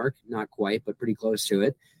halfway mark. Not quite, but pretty close to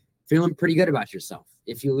it. Feeling pretty good about yourself.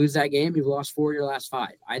 If you lose that game, you've lost 4 of your last 5.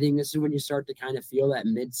 I think this is when you start to kind of feel that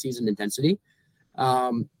mid-season intensity.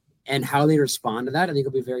 And how they respond to that, I think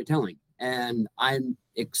will be very telling. And I'm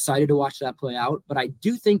excited to watch that play out. But I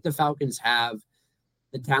do think the Falcons have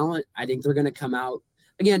the talent. I think they're going to come out,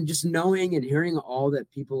 again, just knowing and hearing all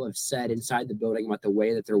that people have said inside the building about the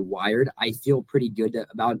way that they're wired. I feel pretty good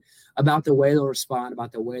about the way they'll respond,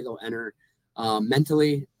 about the way they'll enter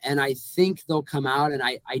mentally. And I think they'll come out, and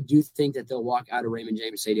I do think that they'll walk out of Raymond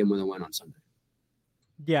James Stadium with a win on Sunday.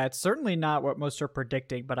 Yeah, it's certainly not what most are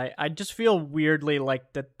predicting, but I just feel weirdly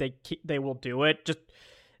like that they will do it.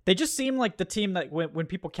 They just seem like the team that when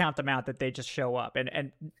people count them out, that they just show up,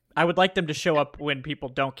 and I would like them to show up when people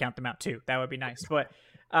don't count them out too. That would be nice, but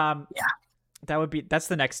that's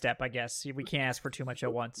the next step, I guess. We can't ask for too much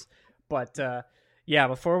at once, but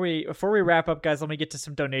before we wrap up, guys, let me get to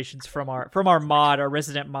some donations from our mod, our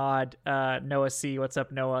resident mod, Noah C. What's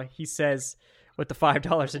up, Noah? He says, with the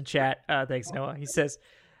 $5 in chat. Thanks, Noah. He says,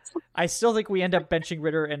 I still think we end up benching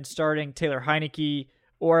Ritter and starting Taylor Heineke,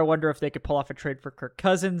 or I wonder if they could pull off a trade for Kirk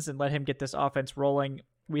Cousins and let him get this offense rolling.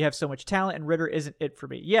 We have so much talent, and Ritter isn't it for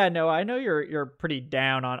me. Yeah, no, I know you're pretty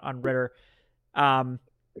down on Ritter.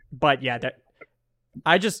 But yeah, that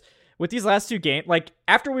I just, with these last 2 games, like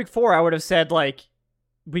after week 4, I would have said like,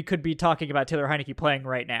 we could be talking about Taylor Heineke playing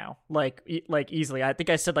right now, like easily. I think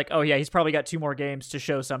I said like, oh yeah, he's probably got 2 more games to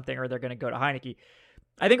show something, or they're going to go to Heineke.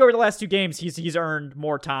 I think over the last 2 games, he's earned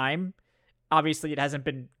more time. Obviously, it hasn't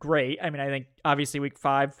been great. I mean, I think obviously week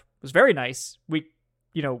 5 was very nice. Week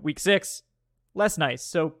 6, less nice.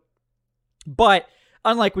 So, but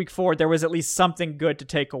unlike week 4, there was at least something good to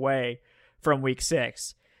take away from week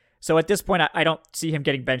 6. So at this point, I don't see him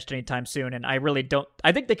getting benched anytime soon, and I really don't.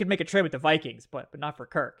 I think they could make a trade with the Vikings, but not for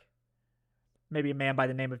Kirk. Maybe a man by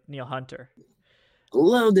the name of Danielle Hunter.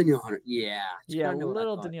 Little Danielle Hunter, yeah.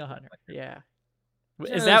 Little Danielle Hunter, yeah.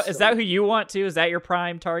 Is that who you want to? Is that your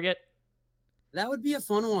prime target? That would be a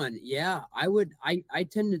fun one. Yeah, I would. I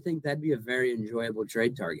tend to think that'd be a very enjoyable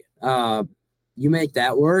trade target. You make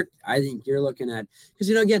that work. I think you're looking at, because,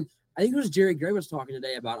 again, I think it was Jerry Gray was talking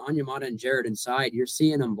today about Onyemata and Jared inside. You're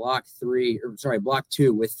seeing them block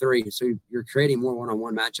 2 with 3. So you're creating more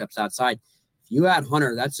one-on-one matchups outside. If you add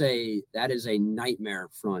Hunter, that is a nightmare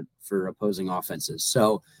front for opposing offenses.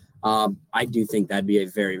 So I do think that'd be a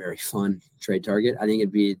very, very fun trade target. I think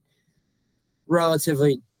it'd be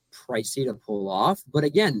relatively pricey to pull off. But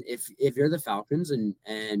again, if you're the Falcons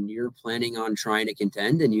and you're planning on trying to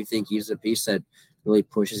contend and you think he's a piece that really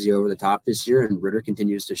pushes you over the top this year, and Ritter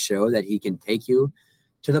continues to show that he can take you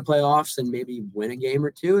to the playoffs and maybe win a game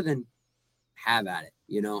or 2, then have at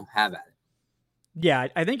it, have at it. Yeah,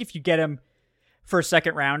 I think if you get him for a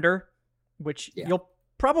second rounder, which you'll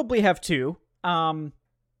probably have 2,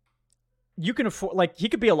 you can afford, like, he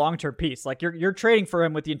could be a long-term piece. Like, you're trading for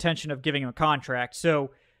him with the intention of giving him a contract.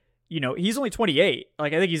 So, he's only 28.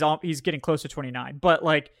 Like, I think he's getting close to 29, but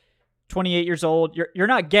like, 28 years old, you're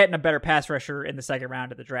not getting a better pass rusher in the second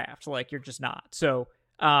round of the draft. Like, you're just not. So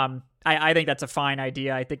I think that's a fine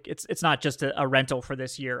idea. I think it's not just a rental for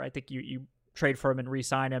this year. I think you trade for him and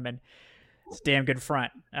re-sign him, and it's a damn good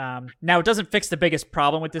front. Now, it doesn't fix the biggest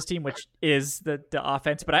problem with this team, which is the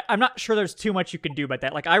offense, but I'm not sure there's too much you can do about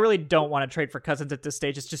that. Like, I really don't want to trade for Cousins at this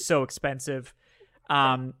stage. It's just so expensive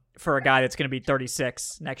for a guy that's going to be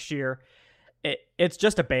 36 next year. It's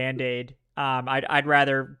just a Band-Aid. I'd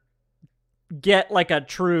rather get like a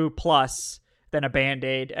true plus than a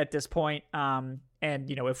Band-Aid at this point. And,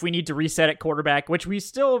 if we need to reset at quarterback, which we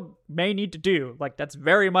still may need to do, like, that's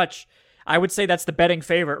very much, I would say that's the betting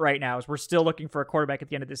favorite right now, is we're still looking for a quarterback at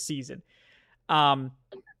the end of this season.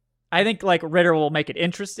 I think like Ritter will make it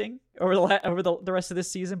interesting over the rest of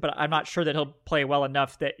this season, but I'm not sure that he'll play well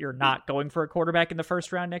enough that you're not going for a quarterback in the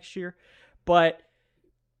first round next year. But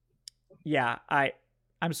yeah,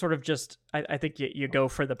 I'm sort of just, I think you go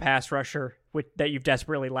for the pass rusher that you've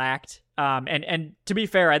desperately lacked. And to be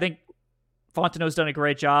fair, I think Fontenot's done a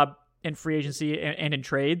great job in free agency and in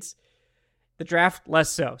trades. The draft, less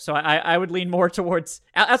so. So I would lean more towards,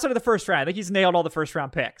 outside of the first round, I think he's nailed all the first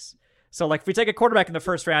round picks. So like, if we take a quarterback in the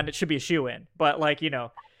first round, it should be a shoe-in. But like,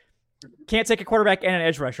 can't take a quarterback and an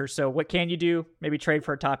edge rusher. So what can you do? Maybe trade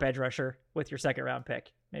for a top edge rusher with your second round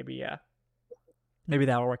pick. Maybe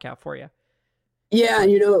that'll work out for you. Yeah,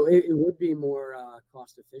 it would be more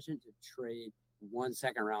cost efficient to trade 1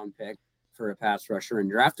 second round pick for a pass rusher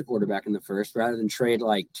and draft a quarterback in the first, rather than trade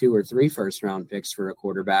like 2 or 3 first round picks for a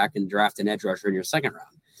quarterback and draft an edge rusher in your second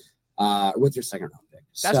round with your second round pick.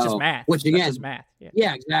 That's just math. Which again, that's just math.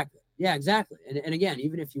 Yeah, exactly. Yeah, exactly. And again,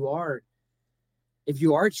 even if you are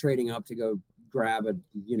trading up to go grab a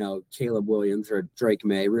Caleb Williams or Drake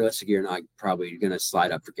May, realistically, you're not probably going to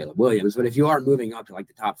slide up for Caleb Williams. But if you are moving up to like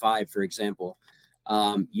the top 5, for example,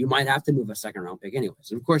 you might have to move a second round pick anyways.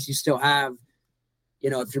 And of course, you still have,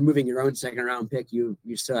 if you're moving your own second round pick, you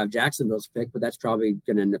still have Jacksonville's pick, but that's probably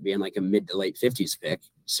going to end up being like a mid to late 50s pick.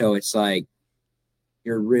 So it's like,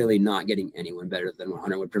 you're really not getting anyone better than what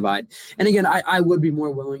Hunter would provide. And again, I would be more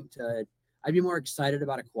willing to, I'd be more excited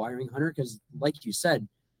about acquiring Hunter because, like you said,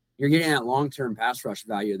 you're getting that long-term pass rush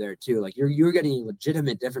value there too. Like you're getting a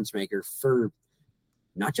legitimate difference maker for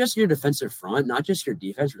not just your defensive front, not just your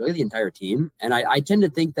defense, really the entire team. And I tend to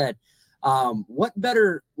think that what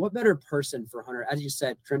better person for Hunter, as you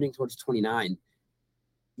said, trending towards 29,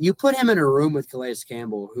 you put him in a room with Calais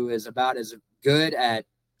Campbell, who is about as good at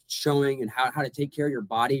showing and how to take care of your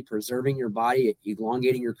body, preserving your body,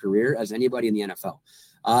 elongating your career as anybody in the NFL.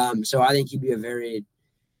 So I think he'd be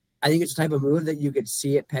I think it's a type of move that you could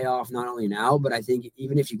see it pay off not only now, but I think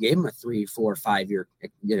even if you gave him a 3, 4, 5 year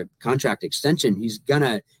contract extension, he's got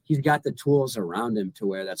the tools around him to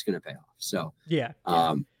where that's going to pay off. So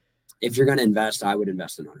if you're going to invest, I would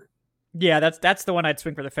invest in Hunter. Yeah, that's the one I'd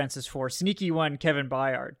swing for the fences for. Sneaky one, Kevin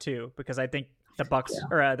Byard too, because I think the Bucks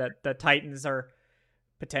or the Titans are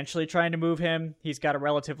potentially trying to move him. He's got a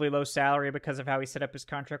relatively low salary because of how he set up his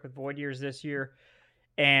contract with void years this year.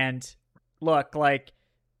 And look, like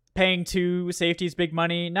paying 2 safeties big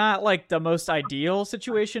money, not like the most ideal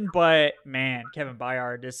situation, but man, Kevin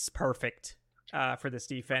Byard is perfect for this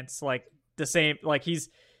defense. Like the same, like he's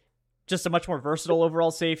just a much more versatile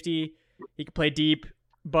overall safety. He can play deep,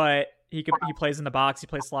 but he plays in the box. He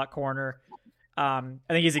plays slot corner. I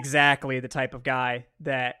think he's exactly the type of guy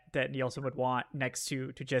that Nielsen would want next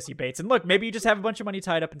to Jesse Bates. And look, maybe you just have a bunch of money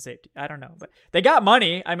tied up in safety. I don't know, but they got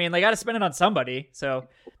money. I mean, they got to spend it on somebody. So,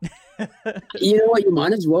 you know what? You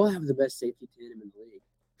might as well have the best safety tandem in the league.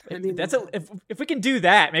 I mean, if we can do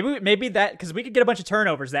that, maybe that, because we could get a bunch of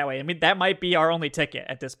turnovers that way. I mean, that might be our only ticket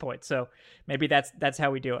at this point. So maybe that's how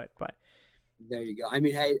we do it. But there you go. I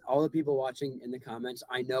mean, hey, all the people watching in the comments,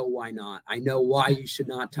 I know why not. I know why you should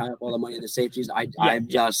not tie up all the money in the safeties. I'm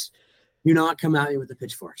just, do not come at me with the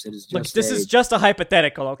pitchforks. It is just look, this is just a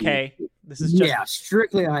hypothetical, okay? This is just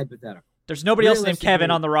strictly a hypothetical. There's nobody else named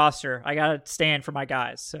Kevin on the roster. I gotta stand for my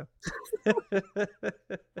guys. So,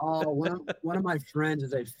 one of my friends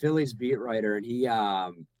is a Phillies beat writer,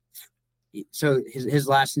 and so his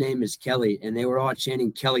last name is Kelly, and they were all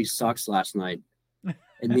chanting "Kelly sucks" last night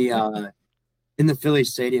in the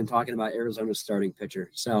Phillies stadium, talking about Arizona's starting pitcher.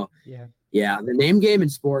 So yeah, the name game in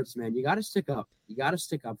sports, man, you got to stick up. You got to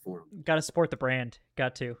stick up for them. Got to support the brand.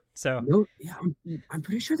 Got to. So I'm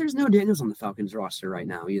pretty sure there's no Daniels on the Falcons roster right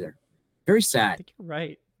now either. Very sad. I think you're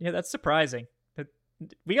right. Yeah, that's surprising. But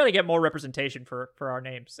we got to get more representation for our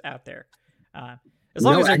names out there. As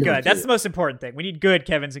long as they're good. That's the most important thing. We need good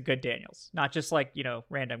Kevins and good Daniels, not just like,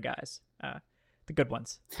 random guys. The good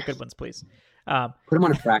ones. The good ones, please. Put them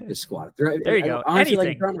on a practice squad. There you go. Honestly,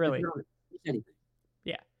 anything, really. Anything.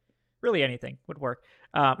 Yeah, really anything would work.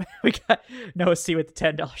 We got Noah C with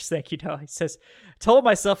the $10. Thank you, Noah. He says, told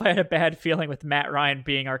myself I had a bad feeling with Matt Ryan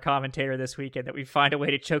being our commentator this weekend that we'd find a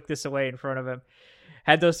way to choke this away in front of him.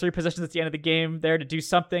 Had those 3 possessions at the end of the game there to do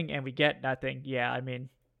something, and we get nothing. Yeah, I mean,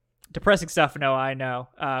 depressing stuff, Noah, I know.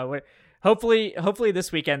 Hopefully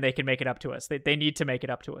this weekend they can make it up to us. They need to make it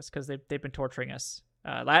up to us because they've been torturing us.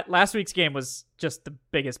 Last week's game was just the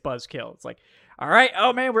biggest buzzkill. It's like, all right,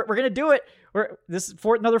 oh man, we're gonna do it.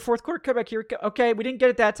 Another fourth quarter comeback here. Okay, we didn't get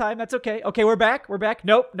it that time. That's okay. Okay, we're back.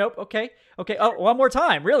 Nope. Okay. Oh, one more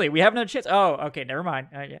time. Really, we have another chance. Oh, okay, never mind.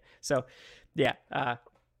 Yeah. So, yeah.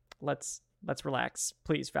 Let's relax,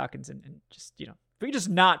 please, Falcons, and just if we could just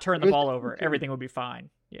not turn the ball over, everything would be fine.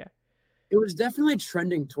 Yeah. It was definitely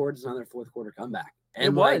trending towards another fourth quarter comeback. And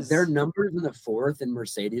it was. Their numbers in the fourth in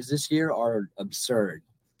Mercedes this year are absurd.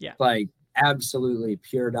 Yeah. Like absolutely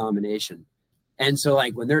pure domination. And so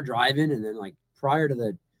when they're driving and then prior to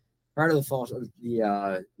the false,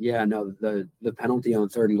 the penalty on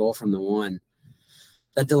 3rd and goal from the 1,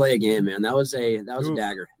 that delay again, man, that was a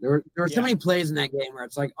dagger. There were so many plays in that game where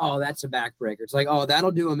it's like, oh, that's a backbreaker. It's like, oh,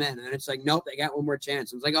 that'll do them in. And then it's like, nope, they got one more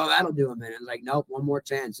chance. It's like, oh, that'll do them in. And it's like, nope, one more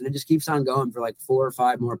chance. And it just keeps on going for 4 or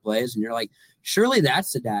 5 more plays. And you're like, surely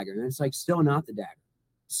that's the dagger. And it's still not the dagger.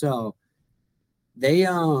 So they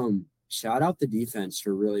shout out the defense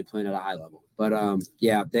for really playing at a high level. But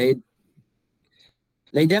yeah, they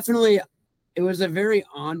definitely, it was a very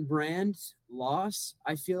on-brand loss,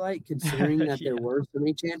 I feel like, considering that there were so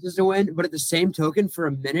many chances to win. But at the same token, for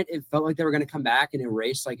a minute, it felt like they were going to come back and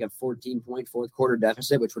erase a 14-point fourth quarter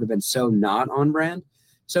deficit, which would have been so not on brand.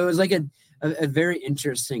 So it was a very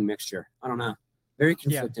interesting mixture. I don't know. Very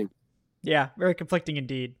conflicting. Yeah, very conflicting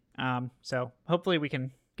indeed. So hopefully we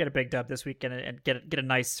can get a big dub this weekend and get a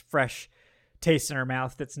nice, fresh taste in our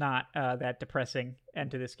mouth that's not that depressing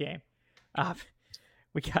end to this game.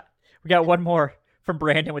 We got one more from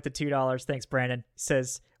Brandon with the $2. Thanks, Brandon. He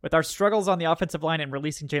says, with our struggles on the offensive line and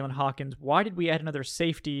releasing Jalen Hawkins, why did we add another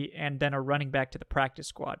safety and then a running back to the practice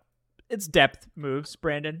squad? It's depth moves,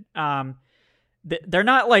 Brandon. They're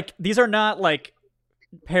not these are not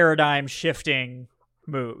paradigm shifting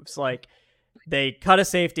moves. They cut a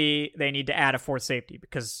safety, they need to add a 4th safety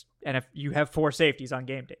and if you have 4 safeties on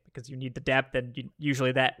game day because you need the depth, and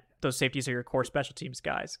usually those safeties are your core special teams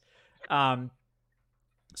guys.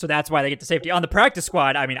 So that's why they get the safety on the practice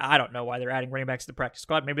squad. I mean, I don't know why they're adding running backs to the practice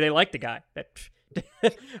squad. Maybe they like the guy.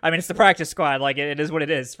 I mean, it's the practice squad. It is what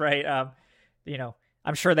it is, right?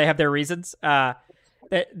 I'm sure they have their reasons.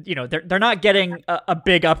 They're not getting a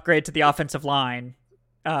big upgrade to the offensive line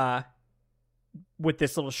with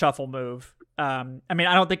this little shuffle move. I mean,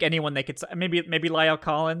 I don't think anyone they could maybe Lyle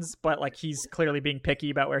Collins, but he's clearly being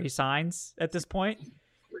picky about where he signs at this point.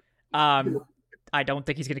 I don't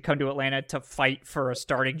think he's going to come to Atlanta to fight for a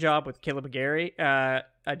starting job with Caleb McGarry.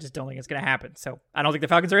 I just don't think it's going to happen. So I don't think the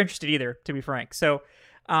Falcons are interested either, to be frank. So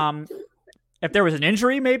if there was an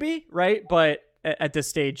injury, maybe, right? But at this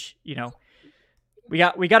stage,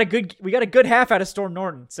 we got a good half out of Storm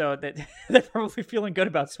Norton, so that they're probably feeling good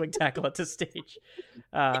about swing tackle at this stage.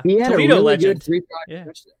 He had Toledo a really legend. good 3-5 Yeah.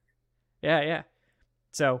 touchdown. Yeah.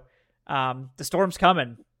 So, the storm's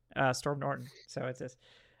coming, Storm Norton. So it's just,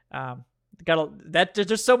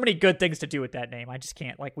 there's so many good things to do with that name. I just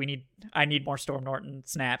can't, like, I need more Storm Norton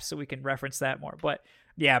snaps so we can reference that more. But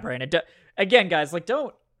yeah, Brandon, again, guys, like,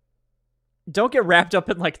 don't get wrapped up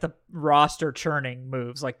in like the roster churning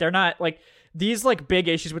moves. Like, they're not like these like big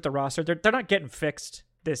issues with the roster. They're not getting fixed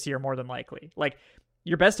this year, more than likely. Like,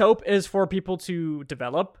 your best hope is for people to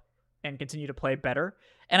develop and continue to play better.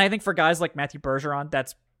 And I think for guys like Matthew Bergeron,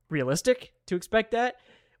 that's realistic to expect that.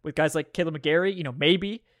 With guys like Caleb McGarry,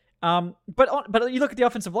 maybe. But you look at the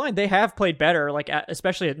offensive line; they have played better. Like,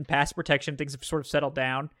 especially in pass protection, things have sort of settled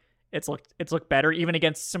down. It's looked better, even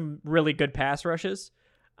against some really good pass rushes.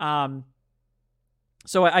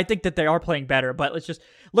 So I think that they are playing better. But let's just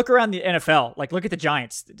look around the NFL. Like, look at the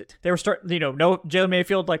Giants. They were no Jalen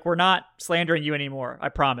Mayfield. Like, we're not slandering you anymore, I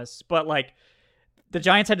promise. But like, the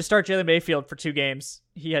Giants had to start Jalen Mayfield for 2 games.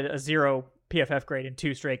 He had a 0 PFF grade in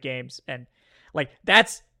 2 straight games. And like,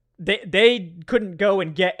 they couldn't go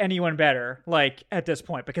and get anyone better, like, at this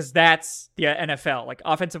point, because that's the NFL. Like,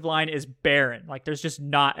 offensive line is barren. Like, there's just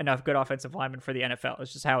not enough good offensive linemen for the NFL.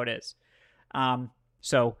 It's just how it is.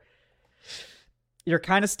 So you're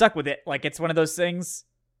kind of stuck with it. Like, it's one of those things,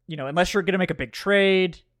 unless you're going to make a big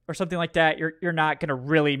trade or something like that, you're not going to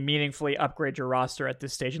really meaningfully upgrade your roster at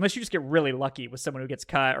this stage, unless you just get really lucky with someone who gets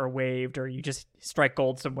cut or waived, or you just strike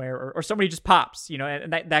gold somewhere, or somebody just pops,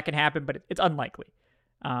 and that can happen, but it's unlikely.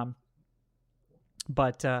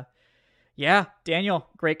 Yeah, Daniel,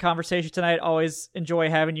 great conversation tonight. Always enjoy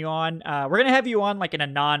having you on. We're going to have you on like in a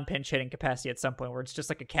non-pinch hitting capacity at some point, where it's just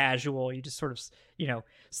like a casual, you just sort of,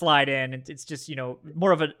 slide in, and it's just,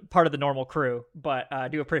 more of a part of the normal crew, but I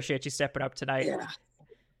do appreciate you stepping up tonight.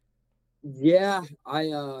 Yeah,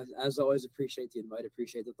 I as always appreciate the invite.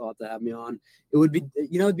 Appreciate the thought to have me on. It would be,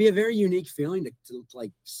 it'd be a very unique feeling to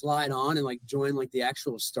like slide on and like join like the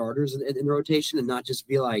actual starters in rotation, and not just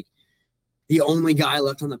be like the only guy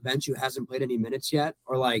left on the bench who hasn't played any minutes yet,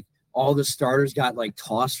 or like all the starters got like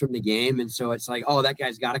tossed from the game, and so it's like, oh, that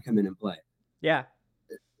guy's got to come in and play. Yeah.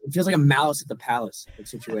 It feels like a Malice at the Palace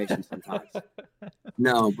situation sometimes.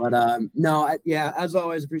 No, but as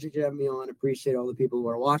always, appreciate you having me on. Appreciate all the people who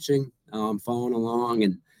are watching, following along,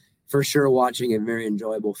 and for sure watching a very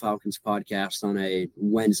enjoyable Falcons podcast on a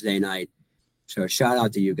Wednesday night. So shout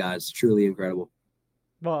out to you guys. Truly incredible.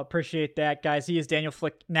 Well, appreciate that, guys. He is Daniel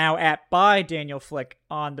Flick, now at by Daniel Flick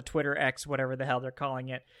on the Twitter X, whatever the hell they're calling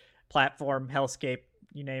it, platform, hellscape,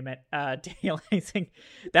 you name it. Daniel, anything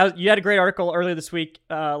you had a great article earlier this week,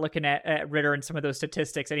 looking at Ritter and some of those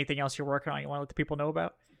statistics. Anything else you're working on you want to let the people know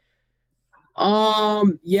about?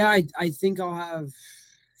 Yeah, I think I'll have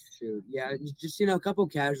just a couple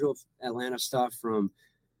casual Atlanta stuff from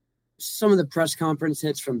some of the press conference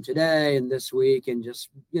hits from today and this week, and just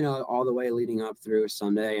all the way leading up through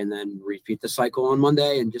Sunday, and then repeat the cycle on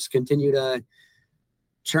Monday and just continue to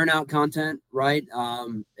churn out content. Right,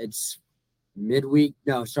 it's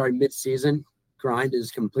mid-season grind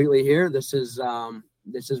is completely here. This is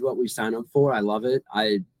what we sign up for. I love it.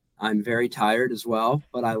 I'm very tired as well,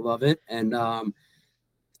 but I love it. And I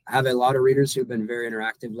have a lot of readers who've been very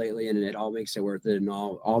interactive lately, and it all makes it worth it, and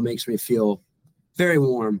all makes me feel very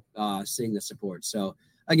warm seeing the support. So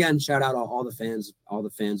again, shout out all the fans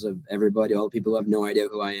of everybody, all the people who have no idea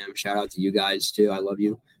who I am. Shout out to you guys too. I love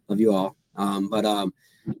you all.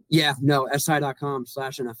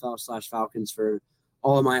 SI.com/NFL/Falcons for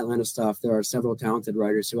all of my Atlanta stuff. There are several talented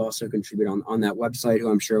writers who also contribute on that website, who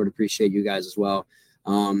I'm sure would appreciate you guys as well.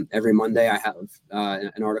 Every Monday I have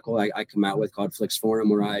an article I come out with called Flicks Forum,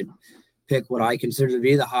 where I pick what I consider to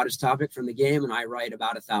be the hottest topic from the game, and I write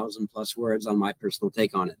about 1,000+ words on my personal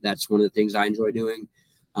take on it. That's one of the things I enjoy doing.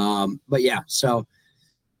 But yeah, so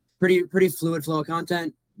pretty fluid flow of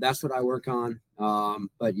content. That's what I work on.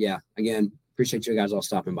 But yeah, again, appreciate you guys all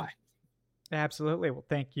stopping by. Absolutely. Well,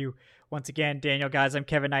 thank you once again, Daniel. Guys, I'm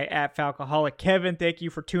Kevin Knight at Falcoholic. Kevin, thank you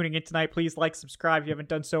for tuning in tonight. Please like, subscribe if you haven't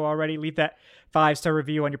done so already. Leave that 5-star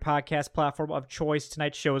review on your podcast platform of choice.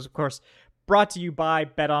 Tonight's show is, of course, brought to you by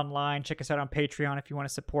BetOnline. Check us out on Patreon if you want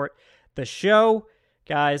to support the show.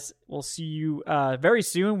 Guys, we'll see you very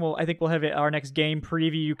soon. I think we'll have our next game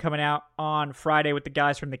preview coming out on Friday with the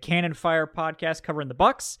guys from the Cannon Fire podcast covering the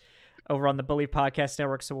Bucks over on the Believe Podcast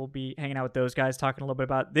Network. So we'll be hanging out with those guys, talking a little bit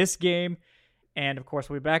about this game. And, of course,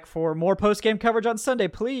 we'll be back for more post-game coverage on Sunday.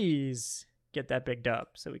 Please get that big dub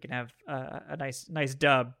so we can have a nice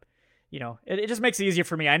dub. It just makes it easier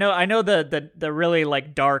for me. I know the really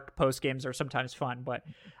like dark post games are sometimes fun, but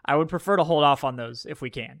I would prefer to hold off on those if we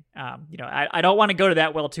can. I don't want to go to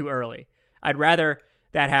that well too early. I'd rather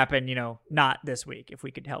that happen, not this week if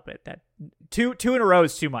we could help it. That two in a row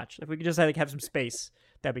is too much. If we could just have some space,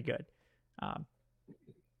 that'd be good.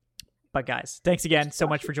 But guys, thanks again so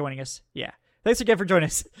much for joining us. Yeah. Thanks again for joining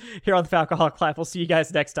us here on the Falcoholic Live. We'll see you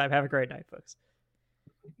guys next time. Have a great night, folks.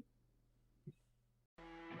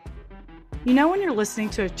 You know when you're listening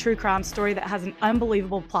to a true crime story that has an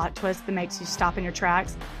unbelievable plot twist that makes you stop in your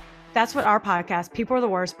tracks? That's what our podcast, People Are the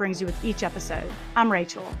Worst, brings you with each episode. I'm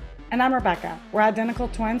Rachel. And I'm Rebecca. We're identical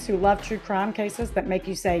twins who love true crime cases that make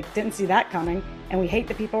you say, didn't see that coming, and we hate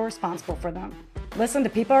the people responsible for them. Listen to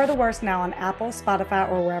People Are the Worst now on Apple,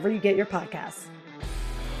 Spotify, or wherever you get your podcasts.